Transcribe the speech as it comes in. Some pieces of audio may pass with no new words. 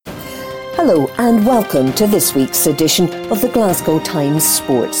Hello and welcome to this week's edition of the Glasgow Times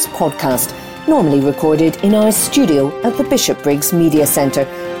Sports Podcast, normally recorded in our studio at the Bishopbriggs Media Centre,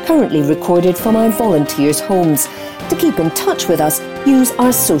 currently recorded from our volunteers' homes. To keep in touch with us, use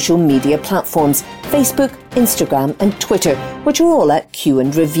our social media platforms, Facebook, Instagram and Twitter, which are all at Q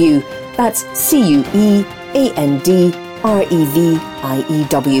and Review. That's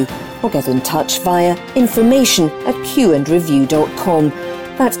CUEANDREVIEW. Or get in touch via information@qandreview.com.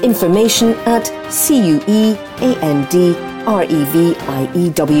 That's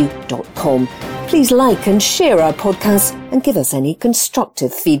information@CUEANDREVIEW.com. Please like and share our podcast and give us any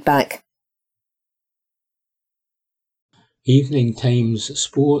constructive feedback. Evening Times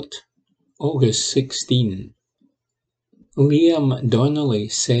Sport, August 16. Liam Donnelly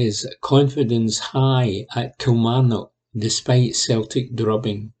says confidence high at Kilmarnock despite Celtic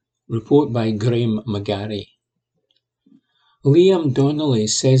drubbing. Report by Graham McGarry. Liam Donnelly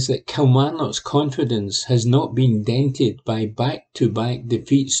says that Kilmarnock's confidence has not been dented by back-to-back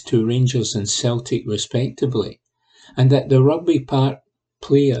defeats to Rangers and Celtic respectively, and that the Rugby Park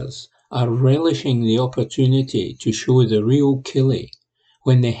players are relishing the opportunity to show the real Killie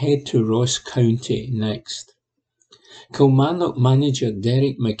when they head to Ross County next. Kilmarnock manager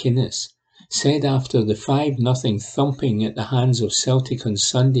Derek McInnes said after the 5-0 thumping at the hands of Celtic on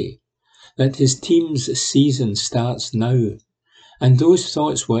Sunday that his team's season starts now, and those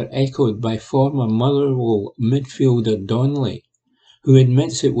thoughts were echoed by former Motherwell midfielder Donnelly, who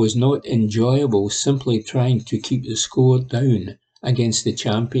admits it was not enjoyable simply trying to keep the score down against the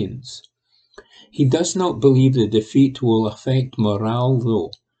champions. He does not believe the defeat will affect morale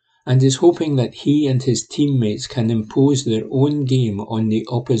though, and is hoping that he and his teammates can impose their own game on the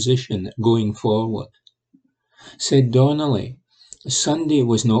opposition going forward. Said Donnelly, Sunday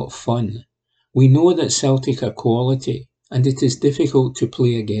was not fun. We know that Celtic are quality, and it is difficult to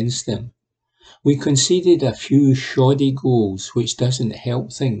play against them. We conceded a few shoddy goals which doesn't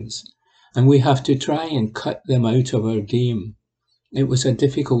help things, and we have to try and cut them out of our game. It was a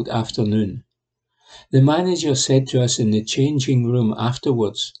difficult afternoon. The manager said to us in the changing room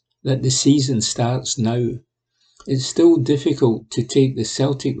afterwards that the season starts now. It's still difficult to take the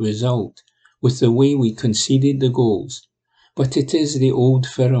Celtic result with the way we conceded the goals, but it is the old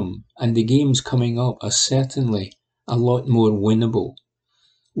firm, and the games coming up are certainly a lot more winnable.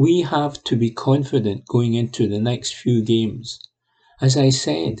 We have to be confident going into the next few games. As I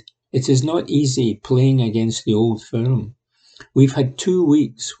said, it is not easy playing against the old firm. We've had 2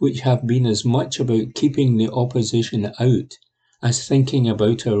 weeks which have been as much about keeping the opposition out as thinking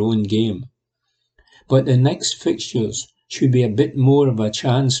about our own game. But the next fixtures should be a bit more of a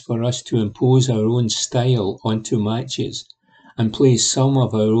chance for us to impose our own style onto matches and play some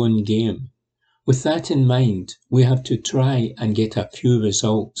of our own game. With that in mind, we have to try and get a few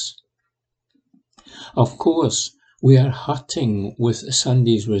results. Of course, we are hurting with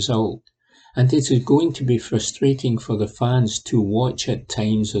Sunday's result, and it is going to be frustrating for the fans to watch at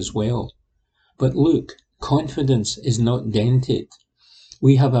times as well. But look, confidence is not dented.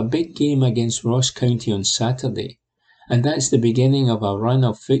 We have a big game against Ross County on Saturday, and that's the beginning of a run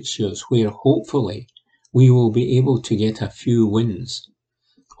of fixtures where hopefully we will be able to get a few wins.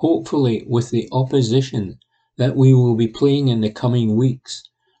 Hopefully, with the opposition that we will be playing in the coming weeks,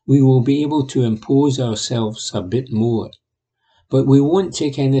 we will be able to impose ourselves a bit more. But we won't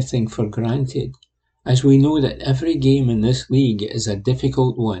take anything for granted, as we know that every game in this league is a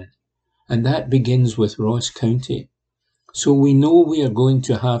difficult one, and that begins with Ross County. So we know we are going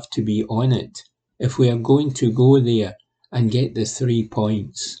to have to be on it if we are going to go there and get the 3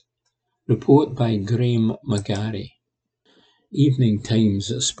 points. Report by Graham McGarry. Evening Times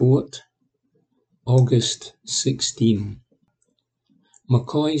Sport, August 16.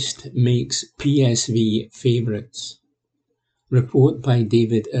 McCoist makes PSV favourites. Report by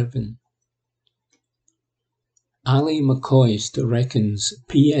David Irvin. Ali McCoist reckons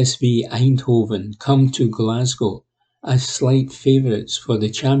PSV Eindhoven come to Glasgow as slight favourites for the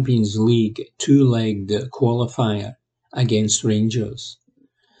Champions League two-legged qualifier against Rangers.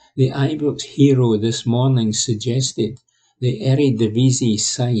 The Ibrox hero this morning suggested the Eredivisie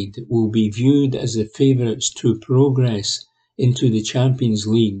side will be viewed as the favourites to progress into the Champions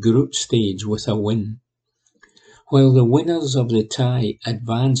League group stage with a win, while the winners of the tie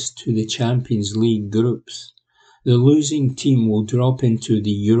advance to the Champions League groups. The losing team will drop into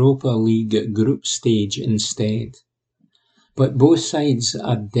the Europa League group stage instead. But both sides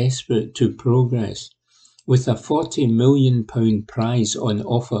are desperate to progress, with a £40 million prize on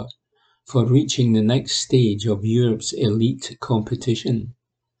offer for reaching the next stage of Europe's elite competition.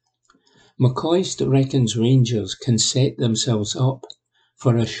 McCoist reckons Rangers can set themselves up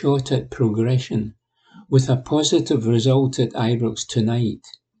for a shot at progression with a positive result at Ibrox tonight,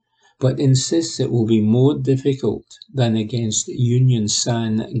 but insists it will be more difficult than against Union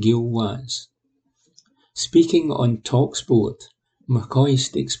San Gilwaz. Speaking on TalkSport,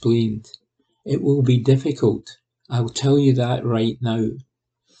 McCoist explained, "It will be difficult, I'll tell you that right now.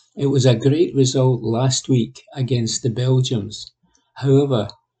 It was a great result last week against the Belgians, however,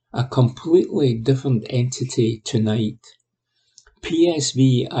 a completely different entity tonight.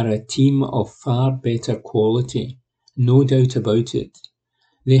 PSV are a team of far better quality, no doubt about it.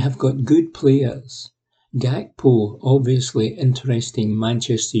 They have got good players. Gakpo obviously interesting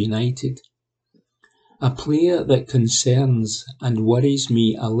Manchester United. A player that concerns and worries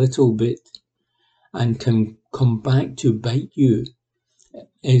me a little bit and can come back to bite you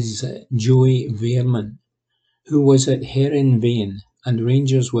is Joey Veerman, who was at Heerenveen and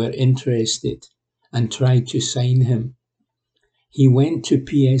Rangers were interested and tried to sign him. He went to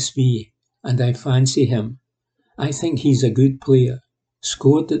PSV and I fancy him. I think he's a good player.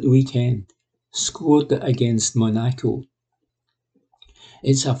 Scored at the weekend. Scored against Monaco.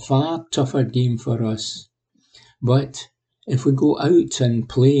 It's a far tougher game for us. But if we go out and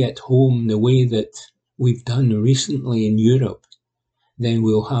play at home the way that we've done recently in Europe, then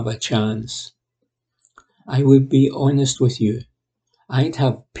we'll have a chance. I would be honest with you. I'd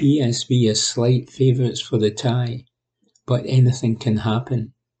have PSV as slight favourites for the tie, but anything can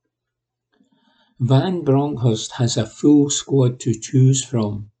happen. Van Bronckhorst has a full squad to choose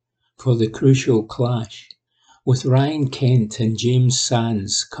from for the crucial clash, with Ryan Kent and James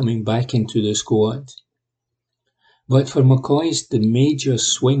Sands coming back into the squad. But for McCoist, the major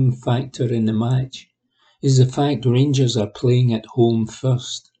swing factor in the match is the fact Rangers are playing at home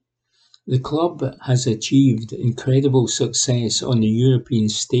first. The club has achieved incredible success on the European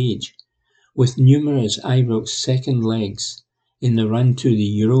stage, with numerous Ibrox second legs in the run to the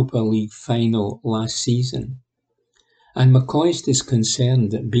Europa League final last season. And McCoist is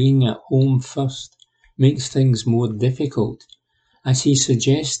concerned that being at home first makes things more difficult, as he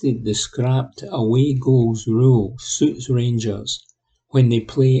suggested the scrapped away goals rule suits Rangers when they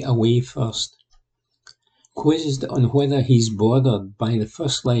play away first. Quizzed on whether he's bothered by the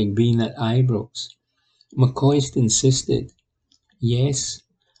first leg being at Ibrox, McCoist insisted, "Yes,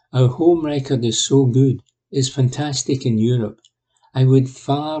 our home record is so good, it's fantastic in Europe. I would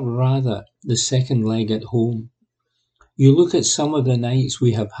far rather the second leg at home. You look at some of the nights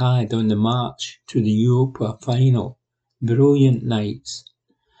we have had on the march to the Europa final. Brilliant nights.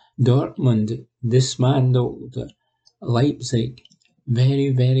 Dortmund dismantled Leipzig. Very,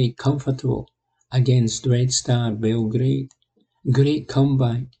 very comfortable against Red Star Belgrade. Great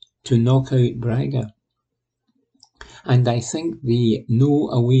comeback to knock out Braga. And I think the no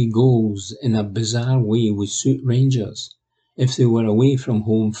away goals in a bizarre way would suit Rangers if they were away from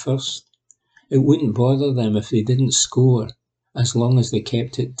home first. It wouldn't bother them if they didn't score, as long as they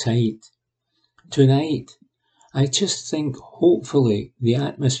kept it tight. Tonight, I just think hopefully the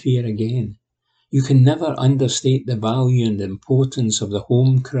atmosphere again. You can never understate the value and importance of the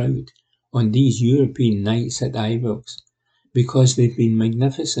home crowd on these European nights at Ibrox, because they've been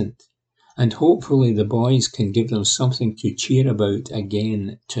magnificent, and hopefully the boys can give them something to cheer about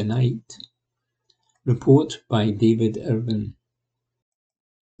again tonight." Report by David Irvin.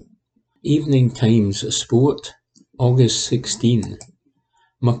 Evening Times Sport, August 16.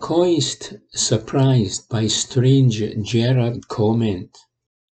 McCoist surprised by strange Gerrard comment.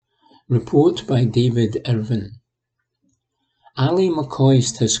 Report by David Irvin. Ali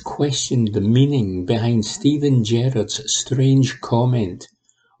McCoist has questioned the meaning behind Steven Gerrard's strange comment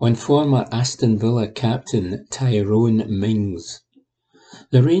on former Aston Villa captain Tyrone Mings.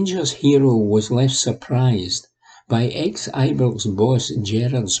 The Rangers hero was left surprised by ex-Ibrox boss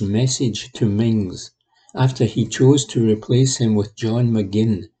Gerrard's message to Mings after he chose to replace him with John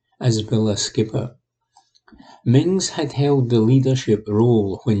McGinn as Villa skipper. Mings had held the leadership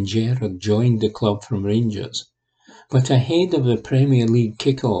role when Gerrard joined the club from Rangers, but ahead of the Premier League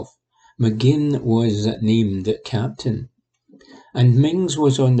kick-off, McGinn was named captain, and Mings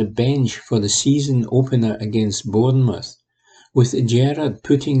was on the bench for the season opener against Bournemouth, with Gerrard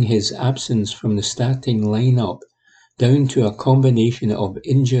putting his absence from the starting lineup down to a combination of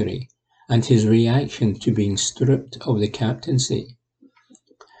injury and his reaction to being stripped of the captaincy.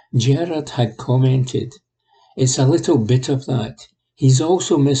 Gerrard had commented, "It's a little bit of that. He's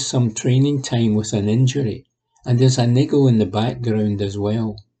also missed some training time with an injury, and there's a niggle in the background as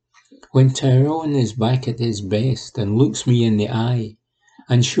well. When Tyrone is back at his best and looks me in the eye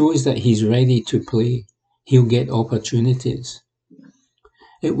and shows that he's ready to play, he'll get opportunities."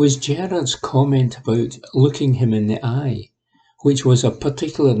 It was Gerrard's comment about looking him in the eye which was a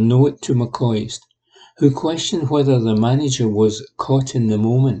particular note to McCoist, who questioned whether the manager was caught in the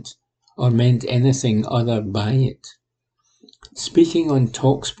moment or meant anything other by it. Speaking on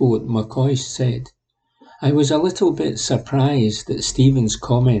TalkSport, McCoist said, "I was a little bit surprised at Stephen's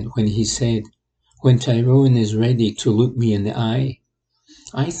comment when he said, 'When Tyrone is ready to look me in the eye.'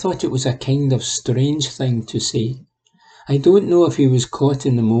 I thought it was a kind of strange thing to say. I don't know if he was caught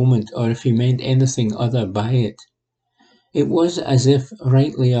in the moment or if he meant anything other by it. It was as if,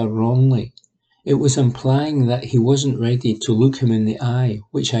 rightly or wrongly, it was implying that he wasn't ready to look him in the eye,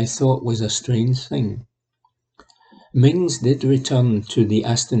 which I thought was a strange thing." Mings did return to the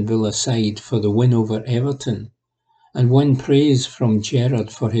Aston Villa side for the win over Everton, and won praise from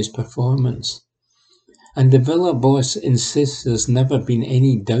Gerrard for his performance. And the Villa boss insists there's never been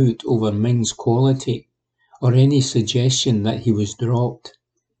any doubt over Mings' quality, or any suggestion that he was dropped.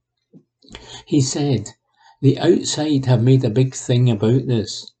 He said, "The outside have made a big thing about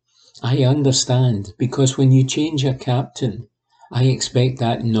this. I understand, because when you change a captain, I expect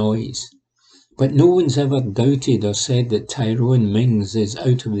that noise. But no one's ever doubted or said that Tyrone Mings is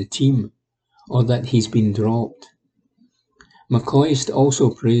out of the team, or that he's been dropped." McCoist also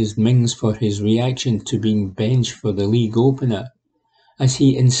praised Mings for his reaction to being benched for the league opener, as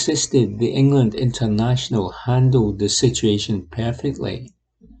he insisted the England international handled the situation perfectly.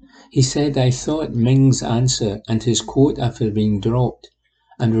 He said, "I thought Mings' answer and his quote after being dropped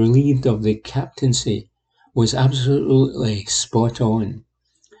and relieved of the captaincy was absolutely spot on.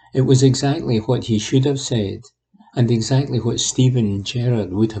 It was exactly what he should have said, and exactly what Steven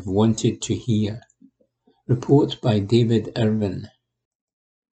Gerrard would have wanted to hear." Report by David Irvin.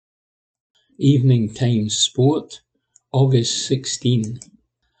 Evening Times Sport, August 16.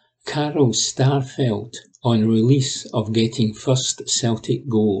 Carol Starfelt on release of getting first Celtic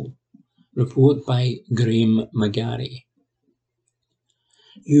goal. Report by Graham McGarry.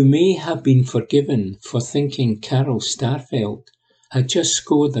 You may have been forgiven for thinking Carol Starfelt had just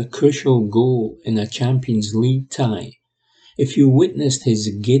scored a crucial goal in a Champions League tie if you witnessed his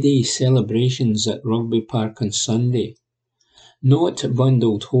giddy celebrations at Rugby Park on Sunday. Not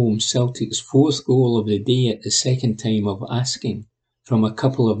bundled home Celtic's fourth goal of the day at the second time of asking, from a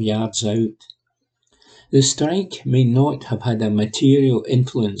couple of yards out. The strike may not have had a material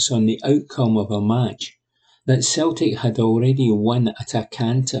influence on the outcome of a match that Celtic had already won at a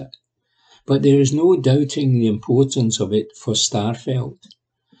canter, but there is no doubting the importance of it for Starfelt.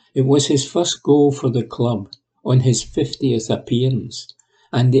 It was his first goal for the club on his 50th appearance,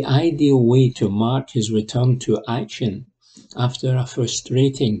 and the ideal way to mark his return to action after a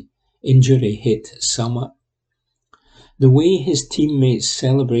frustrating injury-hit summer. The way his teammates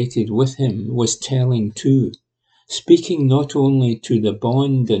celebrated with him was telling too, speaking not only to the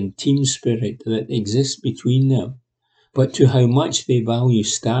bond and team spirit that exists between them, but to how much they value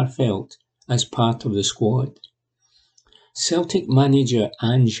Starfelt as part of the squad. Celtic manager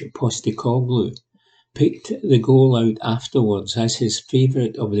Ange Postecoglou picked the goal out afterwards as his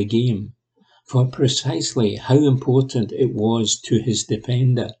favourite of the game, for precisely how important it was to his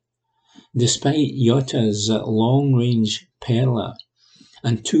defender, despite Jota's long-range perler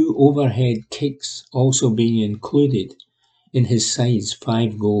and 2 overhead kicks also being included in his side's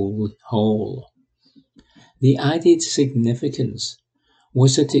 5-goal haul. The added significance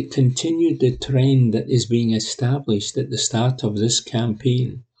was that it continued the trend that is being established at the start of this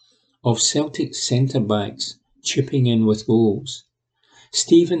campaign of Celtic centre-backs chipping in with goals.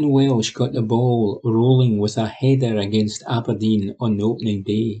 Stephen Welsh got the ball rolling with a header against Aberdeen on the opening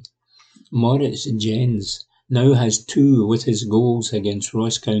day. Moritz Jens now has 2 with his goals against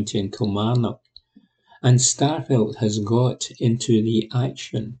Ross County and Kilmarnock, and Starfelt has got into the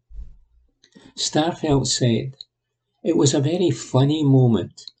action. Starfelt said, "It was a very funny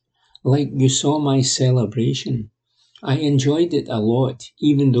moment, like you saw my celebration. I enjoyed it a lot,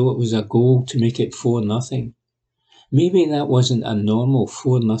 even though it was a goal to make it 4-0. Maybe that wasn't a normal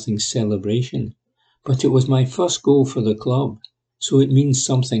 4-0 celebration, but it was my first goal for the club, so it means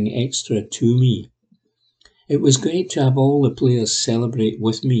something extra to me. It was great to have all the players celebrate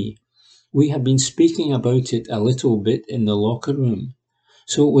with me. We had been speaking about it a little bit in the locker room,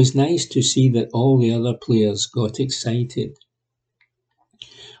 so it was nice to see that all the other players got excited.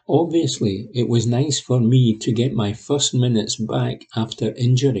 Obviously, it was nice for me to get my first minutes back after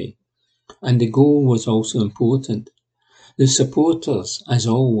injury, and the goal was also important. The supporters, as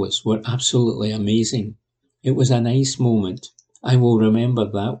always, were absolutely amazing. It was a nice moment. I will remember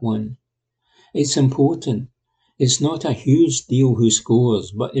that one. It's important. It's not a huge deal who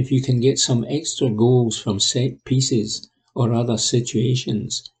scores, but if you can get some extra goals from set pieces or other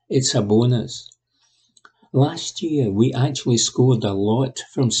situations, it's a bonus. Last year we actually scored a lot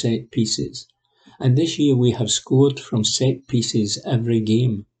from set pieces, and this year we have scored from set pieces every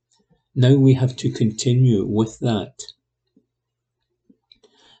game. Now we have to continue with that.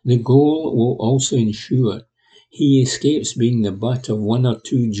 The goal will also ensure he escapes being the butt of one or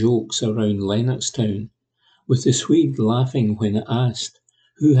two jokes around Lennoxtown, with the Swede laughing when asked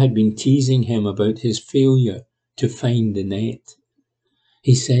who had been teasing him about his failure to find the net.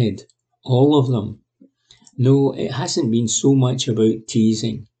 He said, "All of them." No, it hasn't been so much about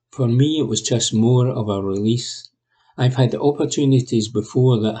teasing. For me, it was just more of a release. I've had opportunities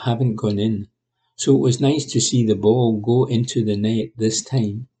before that haven't gone in, so it was nice to see the ball go into the net this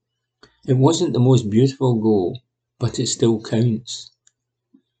time. It wasn't the most beautiful goal, but it still counts.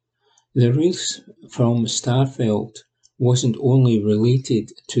 The release from Starfelt wasn't only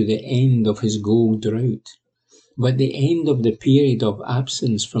related to the end of his goal drought, but the end of the period of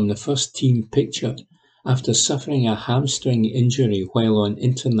absence from the first team picture after suffering a hamstring injury while on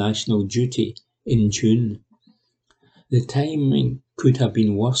international duty in June. The timing could have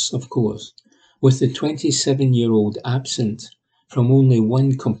been worse, of course, with the 27-year-old absent from only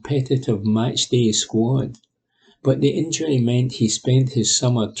one competitive matchday squad, but the injury meant he spent his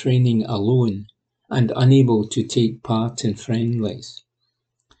summer training alone and unable to take part in friendlies.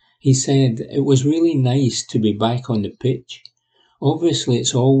 He said, "It was really nice to be back on the pitch. Obviously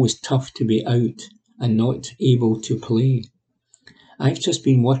it's always tough to be out and not able to play. I've just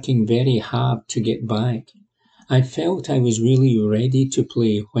been working very hard to get back. I felt I was really ready to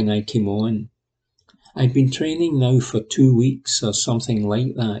play when I came on. I've been training now for 2 weeks or something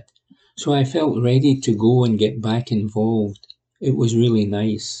like that, so I felt ready to go and get back involved. It was really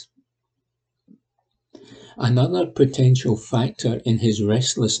nice." Another potential factor in his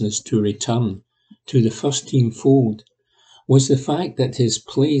restlessness to return to the first team fold was the fact that his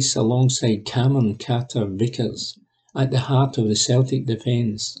place alongside Cameron Carter-Vickers at the heart of the Celtic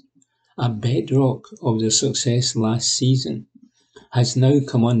defence, a bedrock of their success last season, has now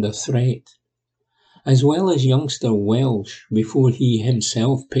come under threat. As well as youngster Welsh before he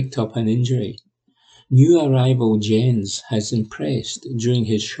himself picked up an injury, new arrival Jens has impressed during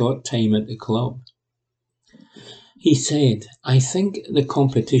his short time at the club. He said, "I think the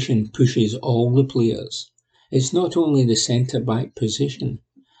competition pushes all the players. It's not only the centre-back position.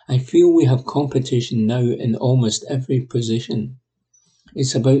 I feel we have competition now in almost every position.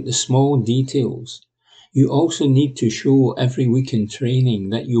 It's about the small details. You also need to show every week in training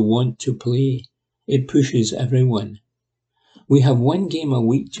that you want to play. It pushes everyone. We have 1 game a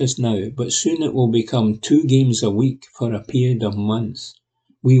week just now, but soon it will become 2 games a week for a period of months.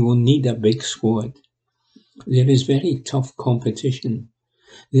 We will need a big squad. There is very tough competition.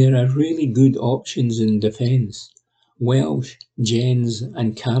 There are really good options in defence. Welsh, Jens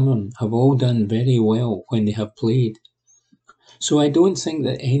and Cameron have all done very well when they have played. So I don't think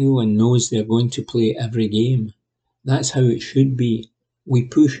that anyone knows they're going to play every game. That's how it should be. We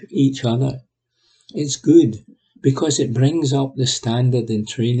push each other. It's good because it brings up the standard in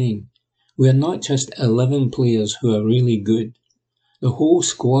training. We are not just 11 players who are really good. The whole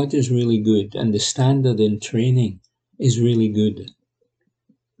squad is really good and the standard in training is really good."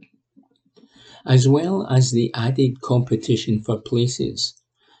 As well as the added competition for places,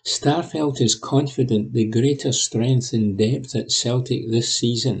 Starfelt is confident the greater strength and depth at Celtic this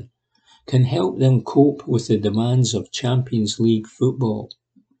season can help them cope with the demands of Champions League football.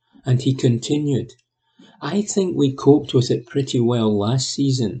 And he continued, "I think we coped with it pretty well last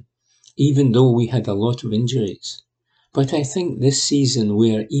season, even though we had a lot of injuries. But I think this season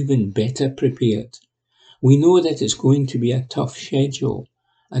we are even better prepared. We know that it's going to be a tough schedule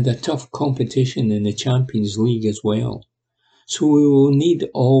and a tough competition in the Champions League as well. So we will need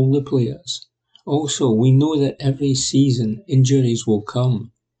all the players. Also, we know that every season injuries will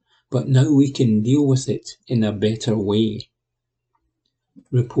come, but now we can deal with it in a better way."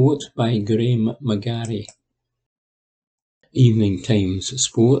 Report by Graham McGarry. Evening Times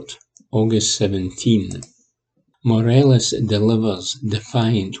Sport, August 17. Morelos delivers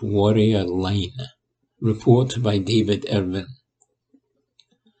defiant Warrior line. Report by David Irvin.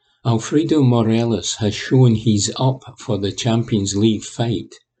 Alfredo Morelos has shown he's up for the Champions League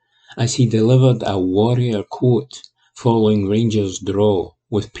fight as he delivered a Warrior quote following Rangers' draw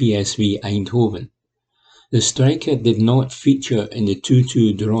with PSV Eindhoven. The striker did not feature in the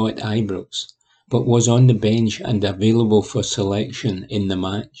 2-2 draw at Ibrox, but was on the bench and available for selection in the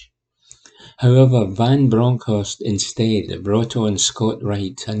match. However, Van Bronckhorst instead brought on Scott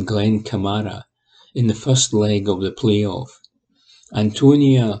Wright and Glenn Kamara in the first leg of the playoff.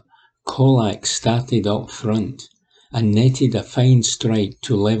 Antonio Kolak started up front and netted a fine strike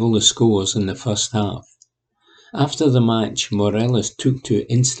to level the scores in the first half. After the match, Morelos took to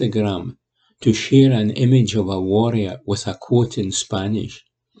Instagram to share an image of a warrior with a quote in Spanish.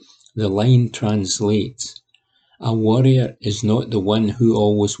 The line translates, "A warrior is not the one who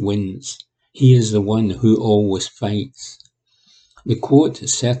always wins. He is the one who always fights." The quote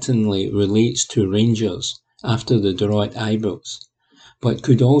certainly relates to Rangers after the draw at Ibrox, but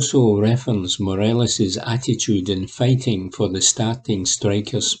could also reference Morelos' attitude in fighting for the starting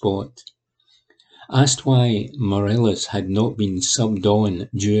striker spot. Asked why Morelos had not been subbed on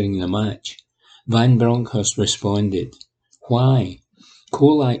during the match, Van Bronckhorst responded, "Why?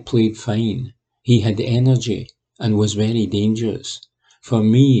 Kolak played fine. He had energy and was very dangerous. For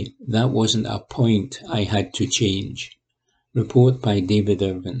me, that wasn't a point I had to change." Report by David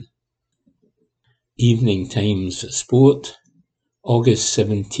Irvin. Evening Times Sport, August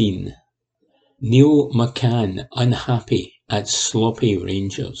 17. Neil McCann unhappy at sloppy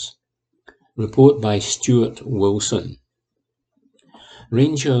Rangers. Report by Stuart Wilson.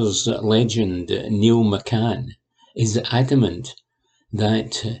 Rangers legend Neil McCann is adamant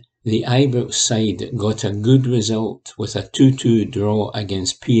that the Ibrox side got a good result with a 2-2 draw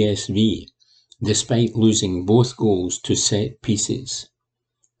against PSV, despite losing both goals to set pieces.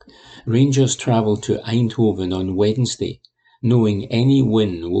 Rangers travel to Eindhoven on Wednesday, knowing any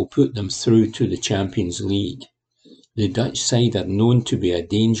win will put them through to the Champions League. The Dutch side are known to be a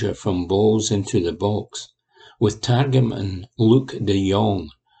danger from balls into the box, with targetman Luc de Jong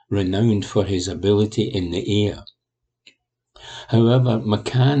renowned for his ability in the air. However,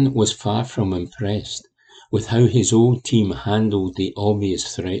 McCann was far from impressed with how his old team handled the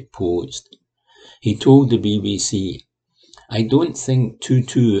obvious threat posed. He told the BBC, "I don't think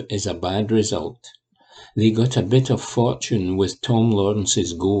 2-2 is a bad result. They got a bit of fortune with Tom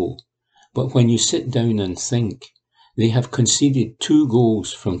Lawrence's goal, but when you sit down and think, they have conceded 2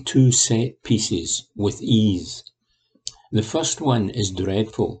 goals from 2 set pieces with ease. The first one is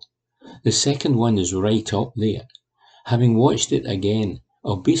dreadful. The second one is right up there. Having watched it again,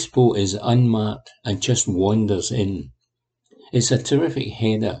 Obispo is unmarked and just wanders in. It's a terrific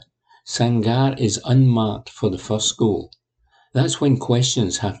header. Sangar is unmarked for the first goal. That's when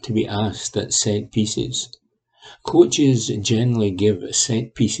questions have to be asked at set pieces. Coaches generally give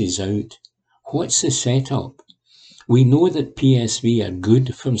set pieces out. What's the setup? We know that PSV are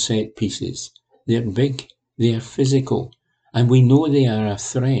good from set pieces. They're big, they're physical, and we know they are a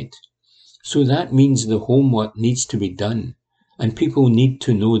threat. So that means the homework needs to be done, and people need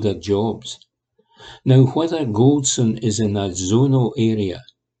to know their jobs. Now, whether Goldson is in a zonal area,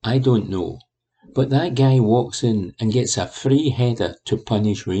 I don't know. But that guy walks in and gets a free header to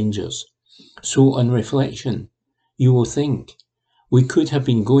punish Rangers. So on reflection, you will think, we could have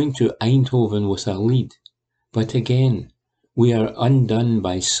been going to Eindhoven with a lead. But again, we are undone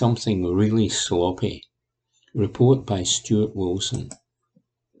by something really sloppy. Report by Stuart Wilson.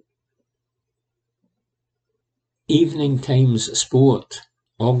 Evening Times Sport,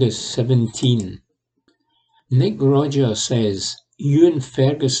 August 17. Nick Rodgers says, Ewan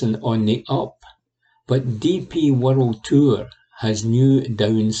Ferguson on the up, but DP World Tour has new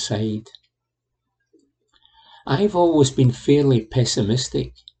downside. I've always been fairly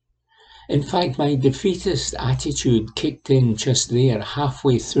pessimistic. In fact, my defeatist attitude kicked in just there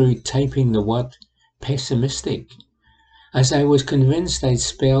halfway through typing the word pessimistic, as I was convinced I'd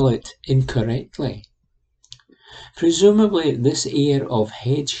spell it incorrectly. Presumably this air of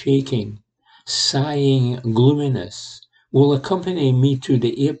head-shaking, sighing gloominess will accompany me to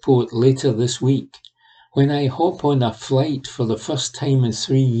the airport later this week, when I hop on a flight for the first time in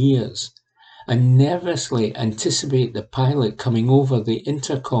 3 years and nervously anticipate the pilot coming over the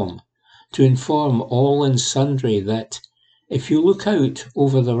intercom to inform all and sundry that, if you look out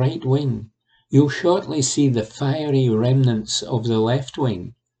over the right wing, you'll shortly see the fiery remnants of the left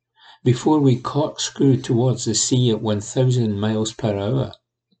wing, before we corkscrew towards the sea at 1,000 miles per hour.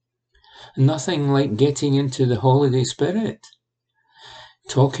 Nothing like getting into the holiday spirit.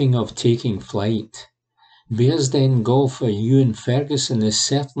 Talking of taking flight, Bearsden golfer Ewan Ferguson is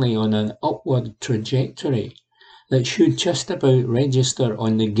certainly on an upward trajectory that should just about register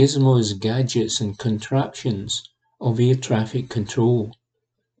on the gizmos, gadgets and contraptions of air traffic control.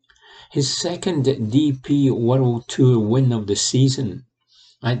 His second DP World Tour win of the season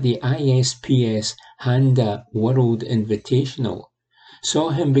at the ISPS Handa World Invitational saw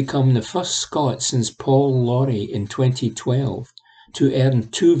him become the first Scot since Paul Lawrie in 2012 to earn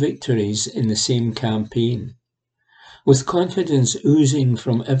 2 victories in the same campaign. With confidence oozing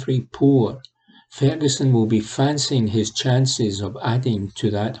from every pore, Ferguson will be fancying his chances of adding to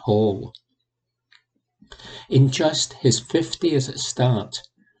that haul. In just his 50th start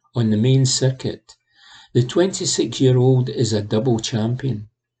on the main circuit, The 26-year-old is a double champion.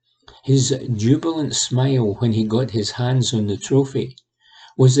 His jubilant smile when he got his hands on the trophy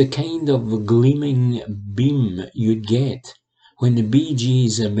was the kind of gleaming beam you'd get when the Bee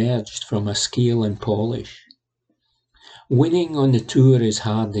Gees emerged from a scale and polish. Winning on the tour is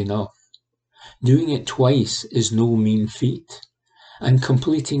hard enough. Doing it twice is no mean feat. And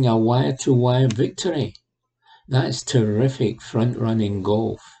completing a wire-to-wire victory, that's terrific front-running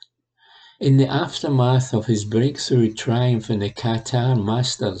golf. In the aftermath of his breakthrough triumph in the Qatar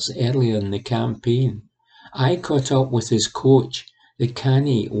Masters earlier in the campaign, I caught up with his coach, the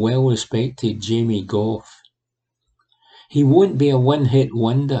canny, well-respected Jamie Goff. He won't be a one-hit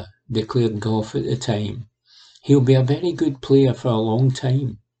wonder, declared Goff at the time. He'll be a very good player for a long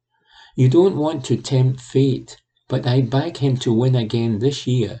time. You don't want to tempt fate, but I back him to win again this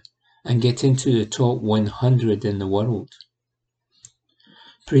year and get into the top 100 in the world.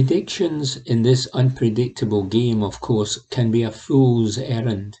 Predictions in this unpredictable game, of course, can be a fool's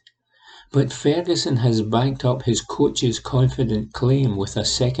errand, but Ferguson has backed up his coach's confident claim with a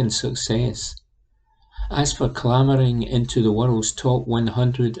second success. As for clambering into the world's top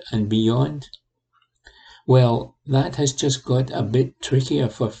 100 and beyond, well, that has just got a bit trickier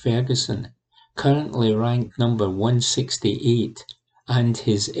for Ferguson, currently ranked number 168, and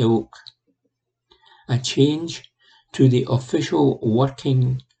his ilk. A change to the official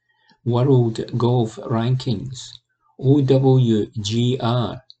working World Golf Rankings,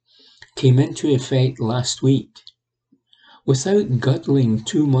 OWGR, came into effect last week. Without guddling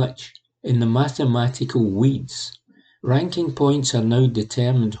too much in the mathematical weeds, ranking points are now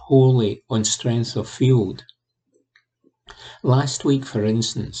determined wholly on strength of field. Last week, for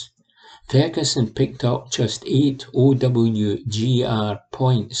instance, Ferguson picked up just 8 OWGR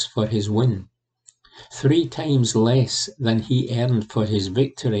points for his win, 3 times less than he earned for his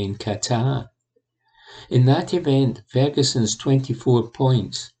victory in Qatar. In that event, Ferguson's 24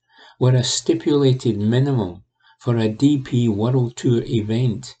 points were a stipulated minimum for a DP World Tour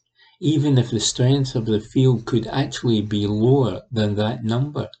event, even if the strength of the field could actually be lower than that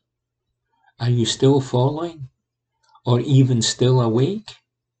number. Are you still following? Or even still awake?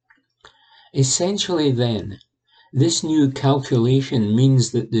 Essentially then, this new calculation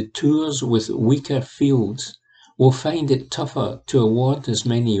means that the tours with weaker fields will find it tougher to award as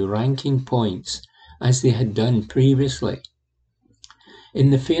many ranking points as they had done previously.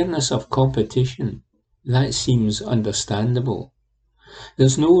 In the fairness of competition, that seems understandable.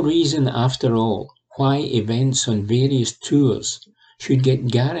 There's no reason, after all, why events on various tours should get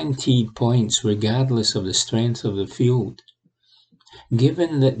guaranteed points regardless of the strength of the field.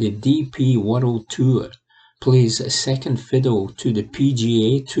 Given that the DP World Tour plays second fiddle to the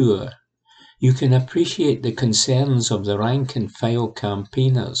PGA Tour, you can appreciate the concerns of the rank-and-file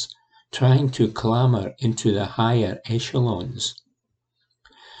campaigners trying to clamber into the higher echelons.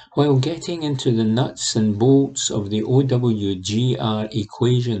 While getting into the nuts and bolts of the OWGR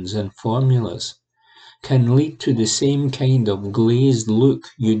equations and formulas can lead to the same kind of glazed look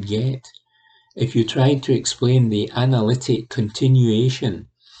you'd get if you tried to explain the analytic continuation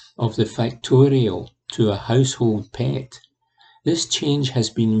of the factorial to a household pet, this change has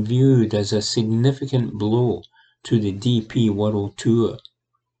been viewed as a significant blow to the DP World Tour.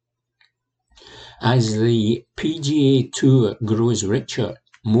 As the PGA Tour grows richer,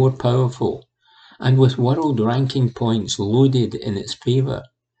 more powerful, and with world ranking points loaded in its favour,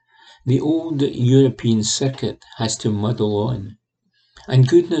 the old European circuit has to muddle on. And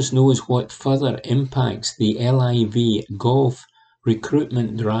goodness knows what further impacts the LIV golf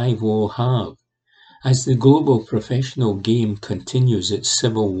recruitment drive will have as the global professional game continues its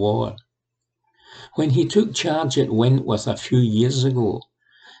civil war. When he took charge at Wentworth a few years ago,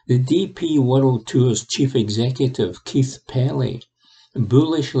 the DP World Tour's chief executive, Keith Pelley,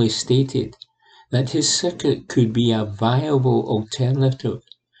 bullishly stated that his circuit could be a viable alternative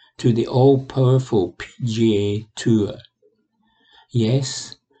to the all-powerful PGA Tour.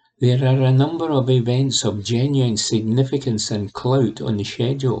 Yes, there are a number of events of genuine significance and clout on the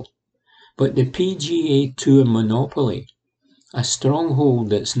schedule, but the PGA Tour monopoly, a stronghold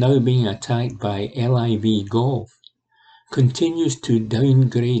that's now being attacked by LIV Golf, continues to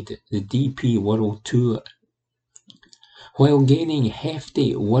downgrade the DP World Tour. While gaining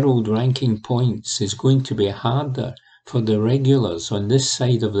hefty world ranking points is going to be harder for the regulars on this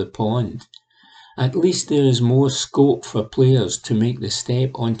side of the pond, at least there is more scope for players to make the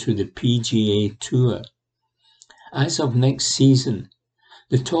step onto the PGA Tour. As of next season,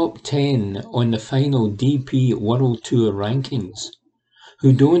 the top 10 on the final DP World Tour rankings,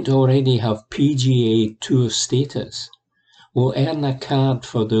 who don't already have PGA Tour status, will earn a card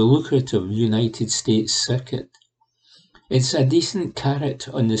for the lucrative United States circuit. It's a decent carrot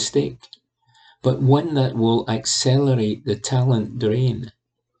on the stick, but one that will accelerate the talent drain.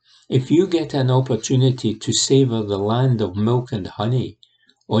 If you get an opportunity to savour the land of milk and honey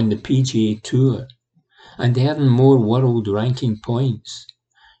on the PGA Tour and earn more world ranking points,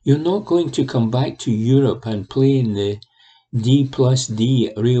 you're not going to come back to Europe and play in the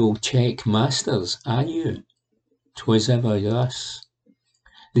D+D Real Czech Masters, are you? 'Twas ever thus.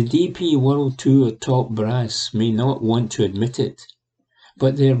 The DP World Tour top brass may not want to admit it,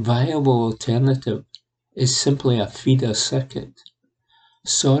 but their viable alternative is simply a feeder circuit.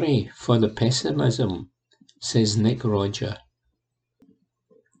 Sorry for the pessimism, says Nick Rodger.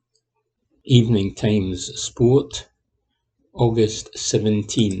 Evening Times Sport, August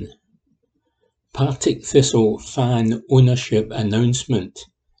 17. Partick Thistle fan ownership announcement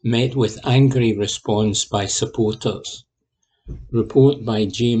met with angry response by supporters. Report by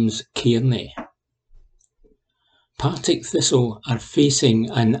James Kearney. Partick Thistle are facing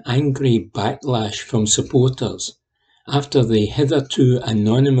an angry backlash from supporters after the hitherto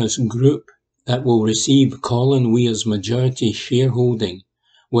anonymous group that will receive Colin Weir's majority shareholding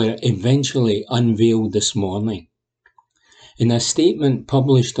were eventually unveiled this morning. In a statement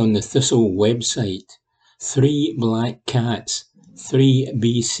published on the Thistle website, 3 Black Cats,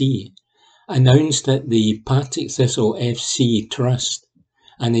 3BC, announced that the Partick Thistle FC Trust,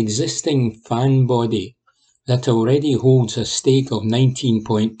 an existing fan body that already holds a stake of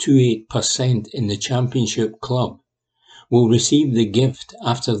 19.28% in the Championship club, will receive the gift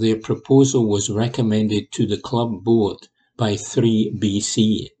after their proposal was recommended to the club board by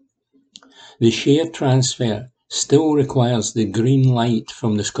 3BC. The share transfer still requires the green light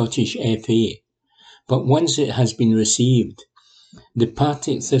from the Scottish FA, but once it has been received, the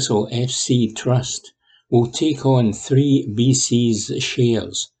Partick Thistle FC Trust will take on 3BC's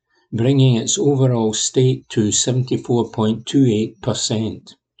shares, bringing its overall stake to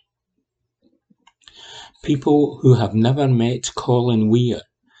 74.28%. People who have never met Colin Weir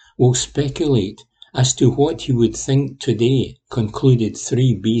will speculate as to what he would think today, concluded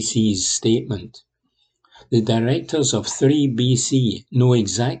 3BC's statement. The directors of 3BC know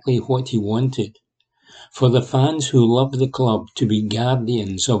exactly what he wanted. For the fans who love the club to be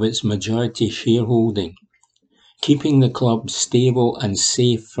guardians of its majority shareholding, keeping the club stable and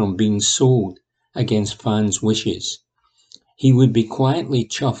safe from being sold against fans' wishes. He would be quietly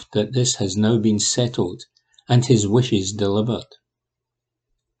chuffed that this has now been settled and his wishes delivered.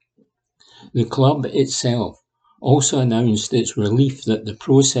 The club itself also announced its relief that the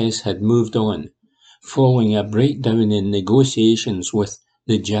process had moved on, following a breakdown in negotiations with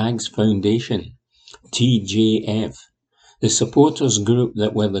the Jags Foundation, TJF, the supporters group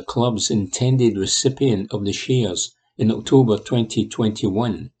that were the club's intended recipient of the shares in October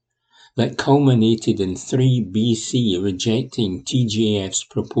 2021, that culminated in 3BC rejecting TJF's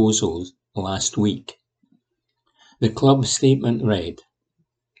proposals last week. The club statement read,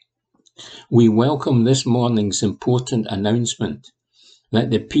 "We welcome this morning's important announcement that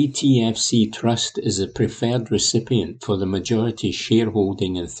the PTFC Trust is the preferred recipient for the majority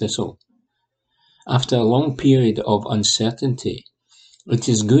shareholding in Thistle. After a long period of uncertainty, it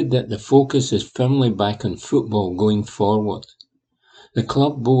is good that the focus is firmly back on football going forward. The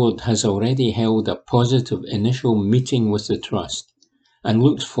club board has already held a positive initial meeting with the Trust and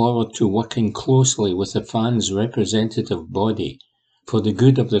looks forward to working closely with the fans' representative body for the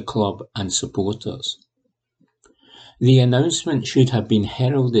good of the club and supporters." The announcement should have been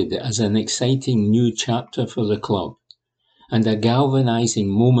heralded as an exciting new chapter for the club and a galvanising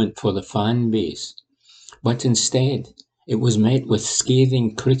moment for the fan base, but instead it was met with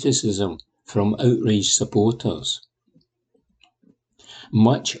scathing criticism from outraged supporters.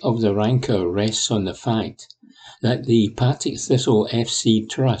 Much of the rancour rests on the fact that the Partick Thistle FC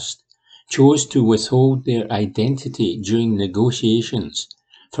Trust chose to withhold their identity during negotiations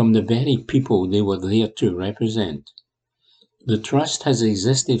from the very people they were there to represent. The Trust has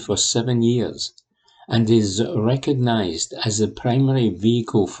existed for 7 years and is recognised as the primary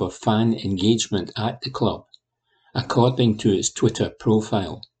vehicle for fan engagement at the club, according to its Twitter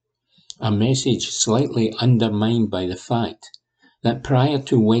profile, a message slightly undermined by the fact that prior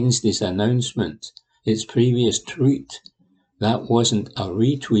to Wednesday's announcement, its previous tweet, that wasn't a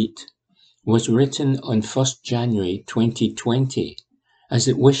retweet, was written on 1st January 2020 as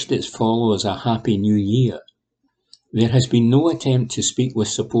it wished its followers a happy new year. There has been no attempt to speak with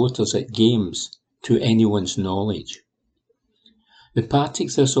supporters at games to anyone's knowledge. The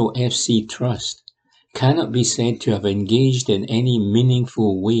Partick Thistle FC Trust cannot be said to have engaged in any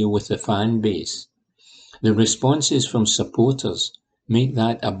meaningful way with the fan base. The responses from supporters make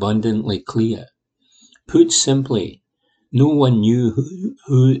that abundantly clear. Put simply, no one knew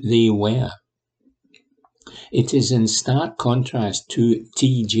who they were. It is in stark contrast to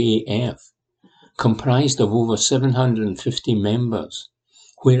TJF, comprised of over 750 members,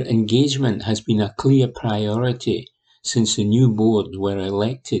 where engagement has been a clear priority since the new board were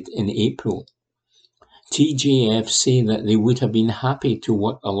elected in April. TJF say that they would have been happy to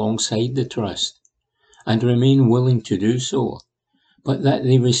work alongside the Trust and remain willing to do so, but that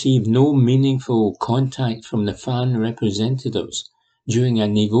they received no meaningful contact from the fan representatives during a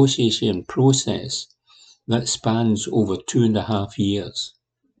negotiation process that spans over 2.5 years.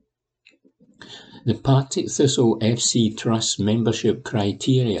 The Partick Thistle FC Trust membership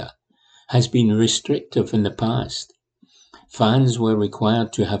criteria has been restrictive in the past. Fans were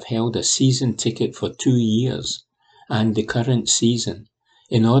required to have held a season ticket for 2 years and the current season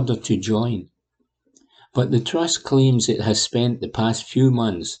in order to join. But the Trust claims it has spent the past few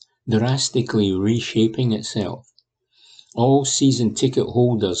months drastically reshaping itself. All season ticket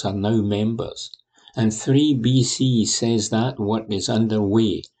holders are now members, and 3BC says that work is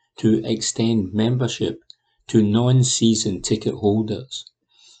underway to extend membership to non-season ticket holders.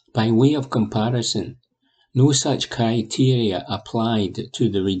 By way of comparison, no such criteria applied to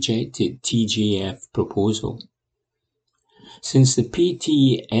the rejected TJF proposal. Since the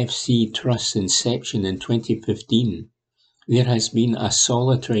PTFC Trust's inception in 2015, there has been a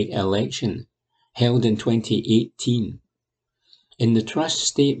solitary election held in 2018. In the Trust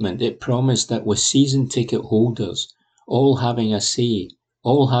statement, it promised that with season ticket holders all having a say,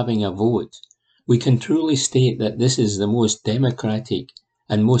 all having a vote, we can truly state that this is the most democratic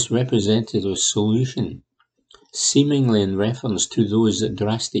and most representative solution, seemingly in reference to those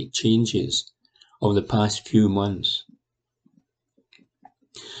drastic changes of the past few months.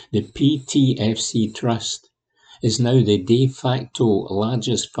 The PTFC Trust is now the de facto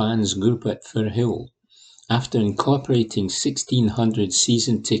largest fans group at Firhill, after incorporating 1,600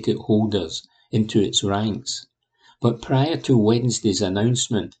 season ticket holders into its ranks. But prior to Wednesday's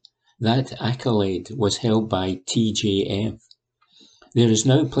announcement, that accolade was held by TJF. There is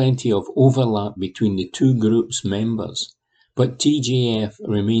now plenty of overlap between the two groups' members, but TJF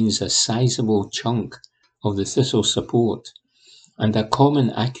remains a sizable chunk of the Thistle support, and a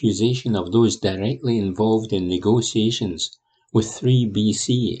common accusation of those directly involved in negotiations with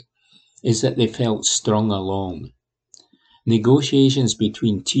 3BC is that they felt strung along. Negotiations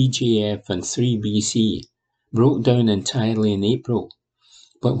between TJF and 3BC broke down entirely in April,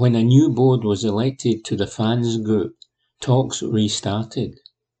 but when a new board was elected to the fans group, talks restarted.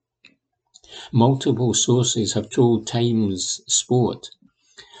 Multiple sources have told Times Sport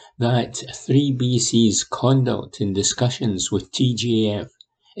that 3BC's conduct in discussions with TJF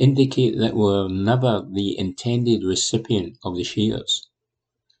indicate that were never the intended recipient of the shares.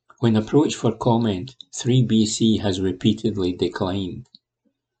 When approached for comment, 3BC has repeatedly declined.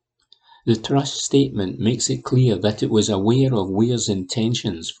 The Trust statement makes it clear that it was aware of Weir's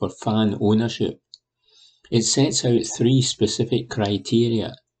intentions for fan ownership. It sets out 3 specific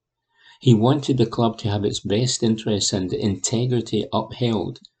criteria. He wanted the club to have its best interests and integrity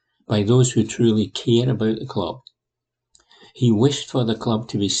upheld by those who truly care about the club. He wished for the club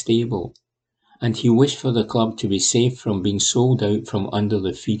to be stable, and he wished for the club to be safe from being sold out from under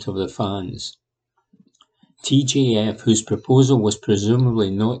the feet of the fans. TJF, whose proposal was presumably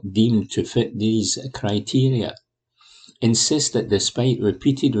not deemed to fit these criteria, insists that despite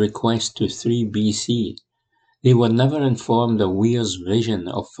repeated requests to 3BC, they were never informed of Weir's vision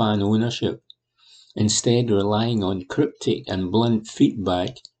of fan ownership, instead relying on cryptic and blunt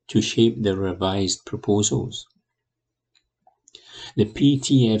feedback to shape the revised proposals. The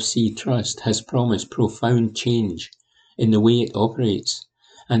PTFC Trust has promised profound change in the way it operates,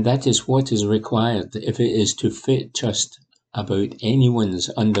 and that is what is required if it is to fit just about anyone's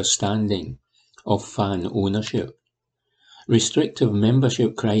understanding of fan ownership. Restrictive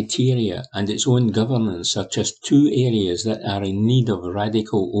membership criteria and its own governance are just 2 areas that are in need of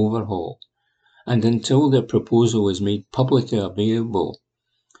radical overhaul, and until the proposal is made publicly available,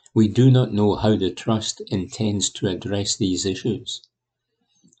 we do not know how the Trust intends to address these issues.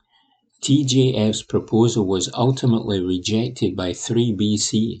 TJF's proposal was ultimately rejected by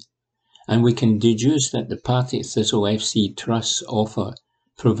 3BC, and we can deduce that the Partick Thistle FC Trust's offer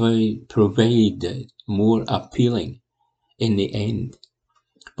proved more appealing in the end.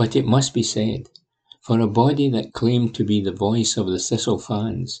 But it must be said, for a body that claimed to be the voice of the Thistle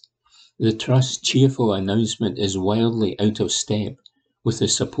fans, the Trust's cheerful announcement is wildly out of step with the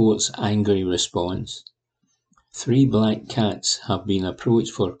support's angry response. 3 Black Cats have been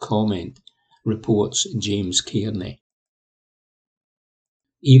approached for comment reports James Kearney.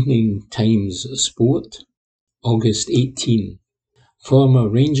 Evening Times Sport, August 18. Former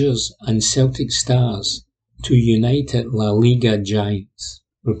Rangers and Celtic stars to unite at La Liga giants.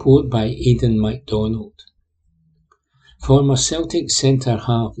 Report by Aidan MacDonald. Former Celtic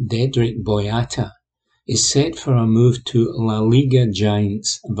centre-half Dedryck Boyata is set for a move to La Liga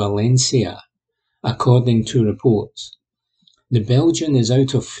giants Valencia, according to reports. The Belgian is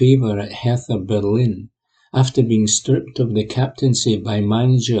out of favour at Hertha Berlin after being stripped of the captaincy by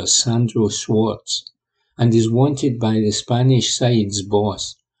manager Sandro Schwartz, and is wanted by the Spanish side's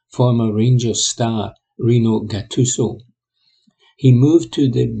boss, former Rangers star Rino Gattuso. He moved to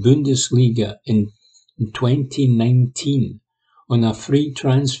the Bundesliga in 2019 on a free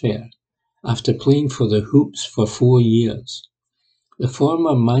transfer after playing for the Hoops for 4 years. The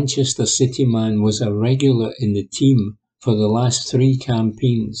former Manchester City man was a regular in the team for the last 3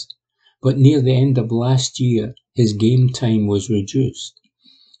 campaigns, but near the end of last year his game time was reduced.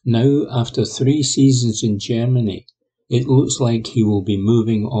 Now, after 3 seasons in Germany, it looks like he will be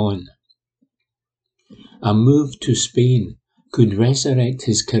moving on. A move to Spain could resurrect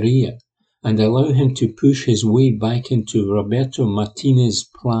his career and allow him to push his way back into Roberto Martinez's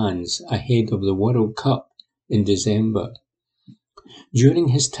plans ahead of the World Cup in December. During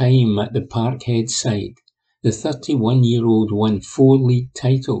his time at the Parkhead side, the 31-year-old won 4 league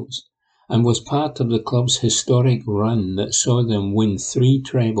titles and was part of the club's historic run that saw them win 3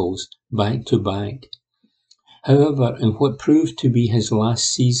 trebles back-to-back. However, in what proved to be his last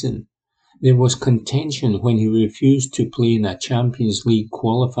season, there was contention when he refused to play in a Champions League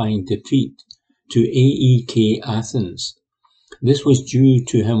qualifying defeat to AEK Athens. This was due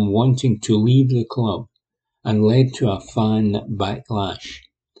to him wanting to leave the club and led to a fan backlash.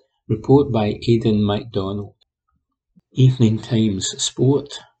 Report by Aidan MacDonald. Evening Times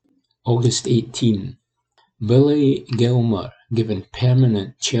Sport, August 18. Billy Gilmour given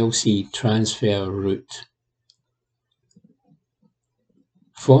permanent Chelsea transfer route.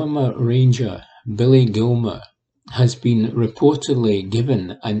 Former Ranger Billy Gilmour has been reportedly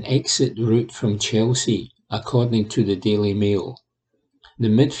given an exit route from Chelsea, according to the Daily Mail. The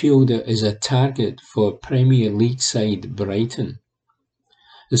midfielder is a target for Premier League side Brighton.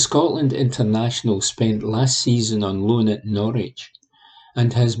 The Scotland international spent last season on loan at Norwich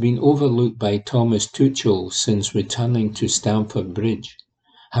and has been overlooked by Thomas Tuchel since returning to Stamford Bridge,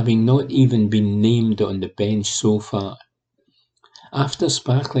 having not even been named on the bench so far. After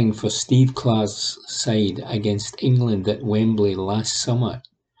sparkling for Steve Clarke's side against England at Wembley last summer,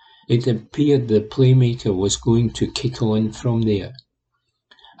 it appeared the playmaker was going to kick on from there.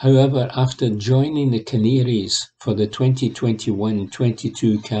 However, after joining the Canaries for the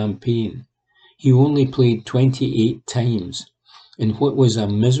 2021-22 campaign, he only played 28 times in what was a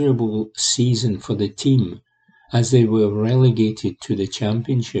miserable season for the team as they were relegated to the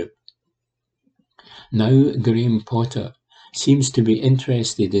Championship. Now Graham Potter seems to be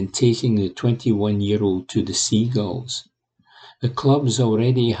interested in taking the 21-year-old to the Seagulls. The clubs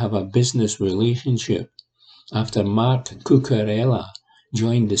already have a business relationship after Mark Cucurella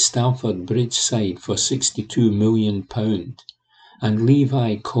joined the Stamford Bridge side for £62 million, and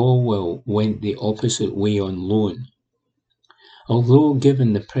Levi Colwill went the opposite way on loan. Although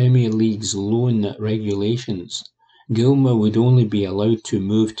given the Premier League's loan regulations, Gilmour would only be allowed to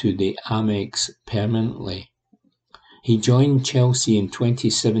move to the Amex permanently. He joined Chelsea in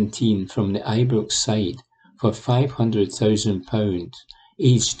 2017 from the Ibrox side for £500,000,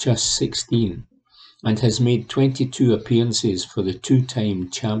 aged just 16, and has made 22 appearances for the 2-time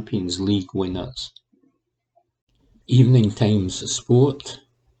Champions League winners. Evening Times Sport,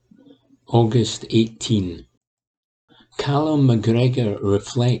 August 18. Callum McGregor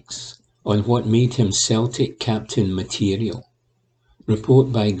reflects on what made him Celtic captain material.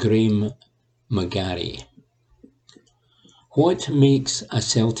 Report by Graham McGarry. What makes a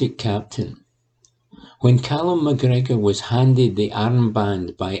Celtic captain? When Callum McGregor was handed the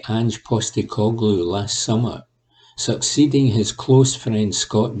armband by Ange Postecoglou last summer, succeeding his close friend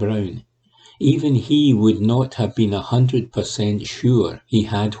Scott Brown, even he would not have been 100% sure he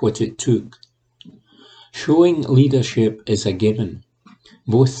had what it took. Showing leadership is a given,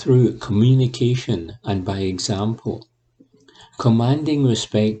 both through communication and by example. Commanding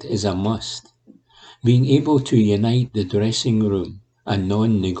respect is a must. Being able to unite the dressing room are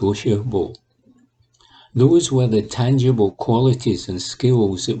non-negotiable. Those were the tangible qualities and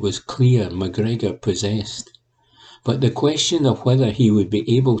skills it was clear McGregor possessed. But the question of whether he would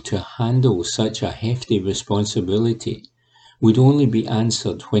be able to handle such a hefty responsibility would only be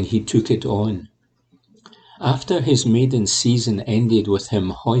answered when he took it on. After his maiden season ended with him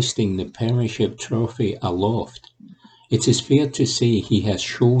hoisting the Premiership trophy aloft, it is fair to say he has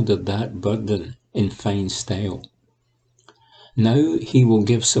shouldered that burden in fine style. Now he will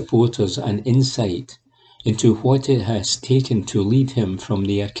give supporters an insight into what it has taken to lead him from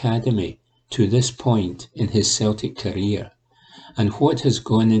the academy to this point in his Celtic career, and what has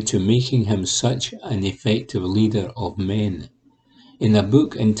gone into making him such an effective leader of men, in a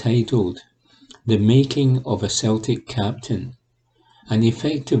book entitled The Making of a Celtic Captain, an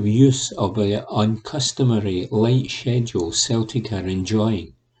effective use of the uncustomary light schedule Celtic are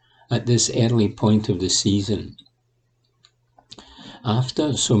enjoying at this early point of the season.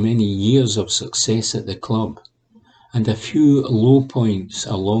 After so many years of success at the club, and a few low points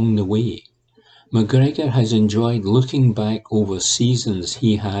along the way, McGregor has enjoyed looking back over seasons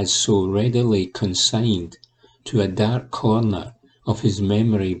he has so readily consigned to a dark corner of his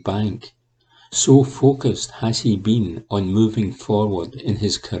memory bank. So focused has he been on moving forward in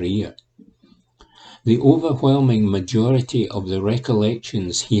his career. The overwhelming majority of the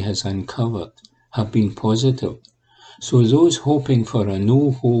recollections he has uncovered have been positive, so those hoping for a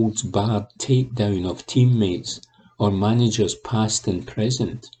no-holds-barred takedown of teammates or managers past and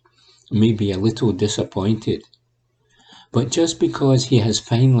present may be a little disappointed. But just because he has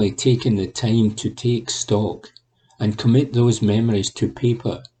finally taken the time to take stock and commit those memories to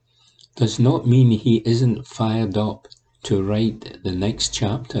paper does not mean he isn't fired up to write the next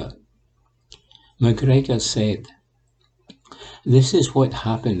chapter. McGregor said, "This is what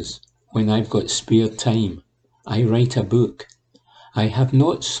happens when I've got spare time. I write a book. I have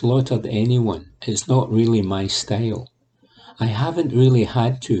not slaughtered anyone. It's not really my style. I haven't really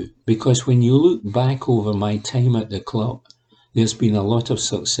had to, because when you look back over my time at the club, there's been a lot of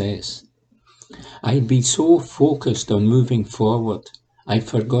success. I'd be so focused on moving forward, I've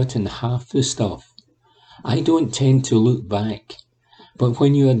forgotten half the stuff. I don't tend to look back, but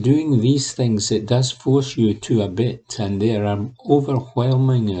when you are doing these things, it does force you to a bit, and there are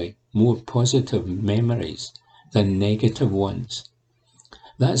overwhelmingly more positive memories than negative ones.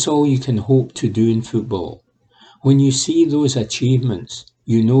 That's all you can hope to do in football. When you see those achievements,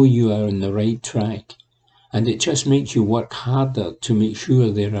 you know you are on the right track, and it just makes you work harder to make sure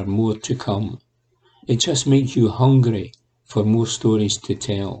there are more to come. It just makes you hungry for more stories to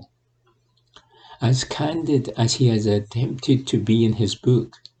tell." As candid as he has attempted to be in his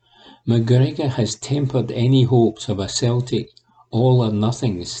book, McGregor has tempered any hopes of a Celtic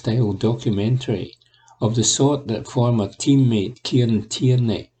all-or-nothing style documentary of the sort that former teammate Kieran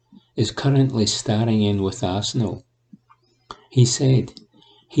Tierney is currently starring in with Arsenal. He said,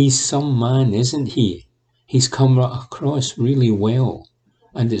 "He's some man, isn't he? He's come across really well,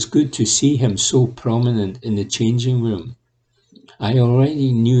 and it's good to see him so prominent in the changing room. I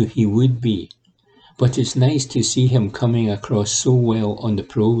already knew he would be, but it's nice to see him coming across so well on the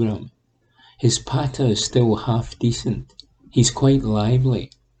programme. His patter is still half decent. He's quite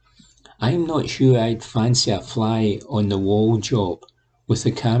lively. I'm not sure I'd fancy a fly-on-the-wall job with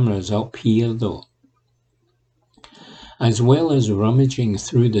the cameras up here, though." As well as rummaging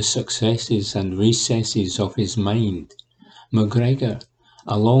through the successes and recesses of his mind, McGregor,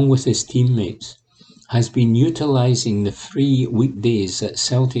 along with his teammates, has been utilising the free weekdays that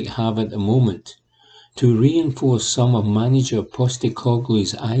Celtic have at the moment to reinforce some of manager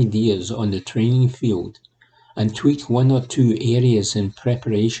Postecoglou's ideas on the training field and tweak one or two areas in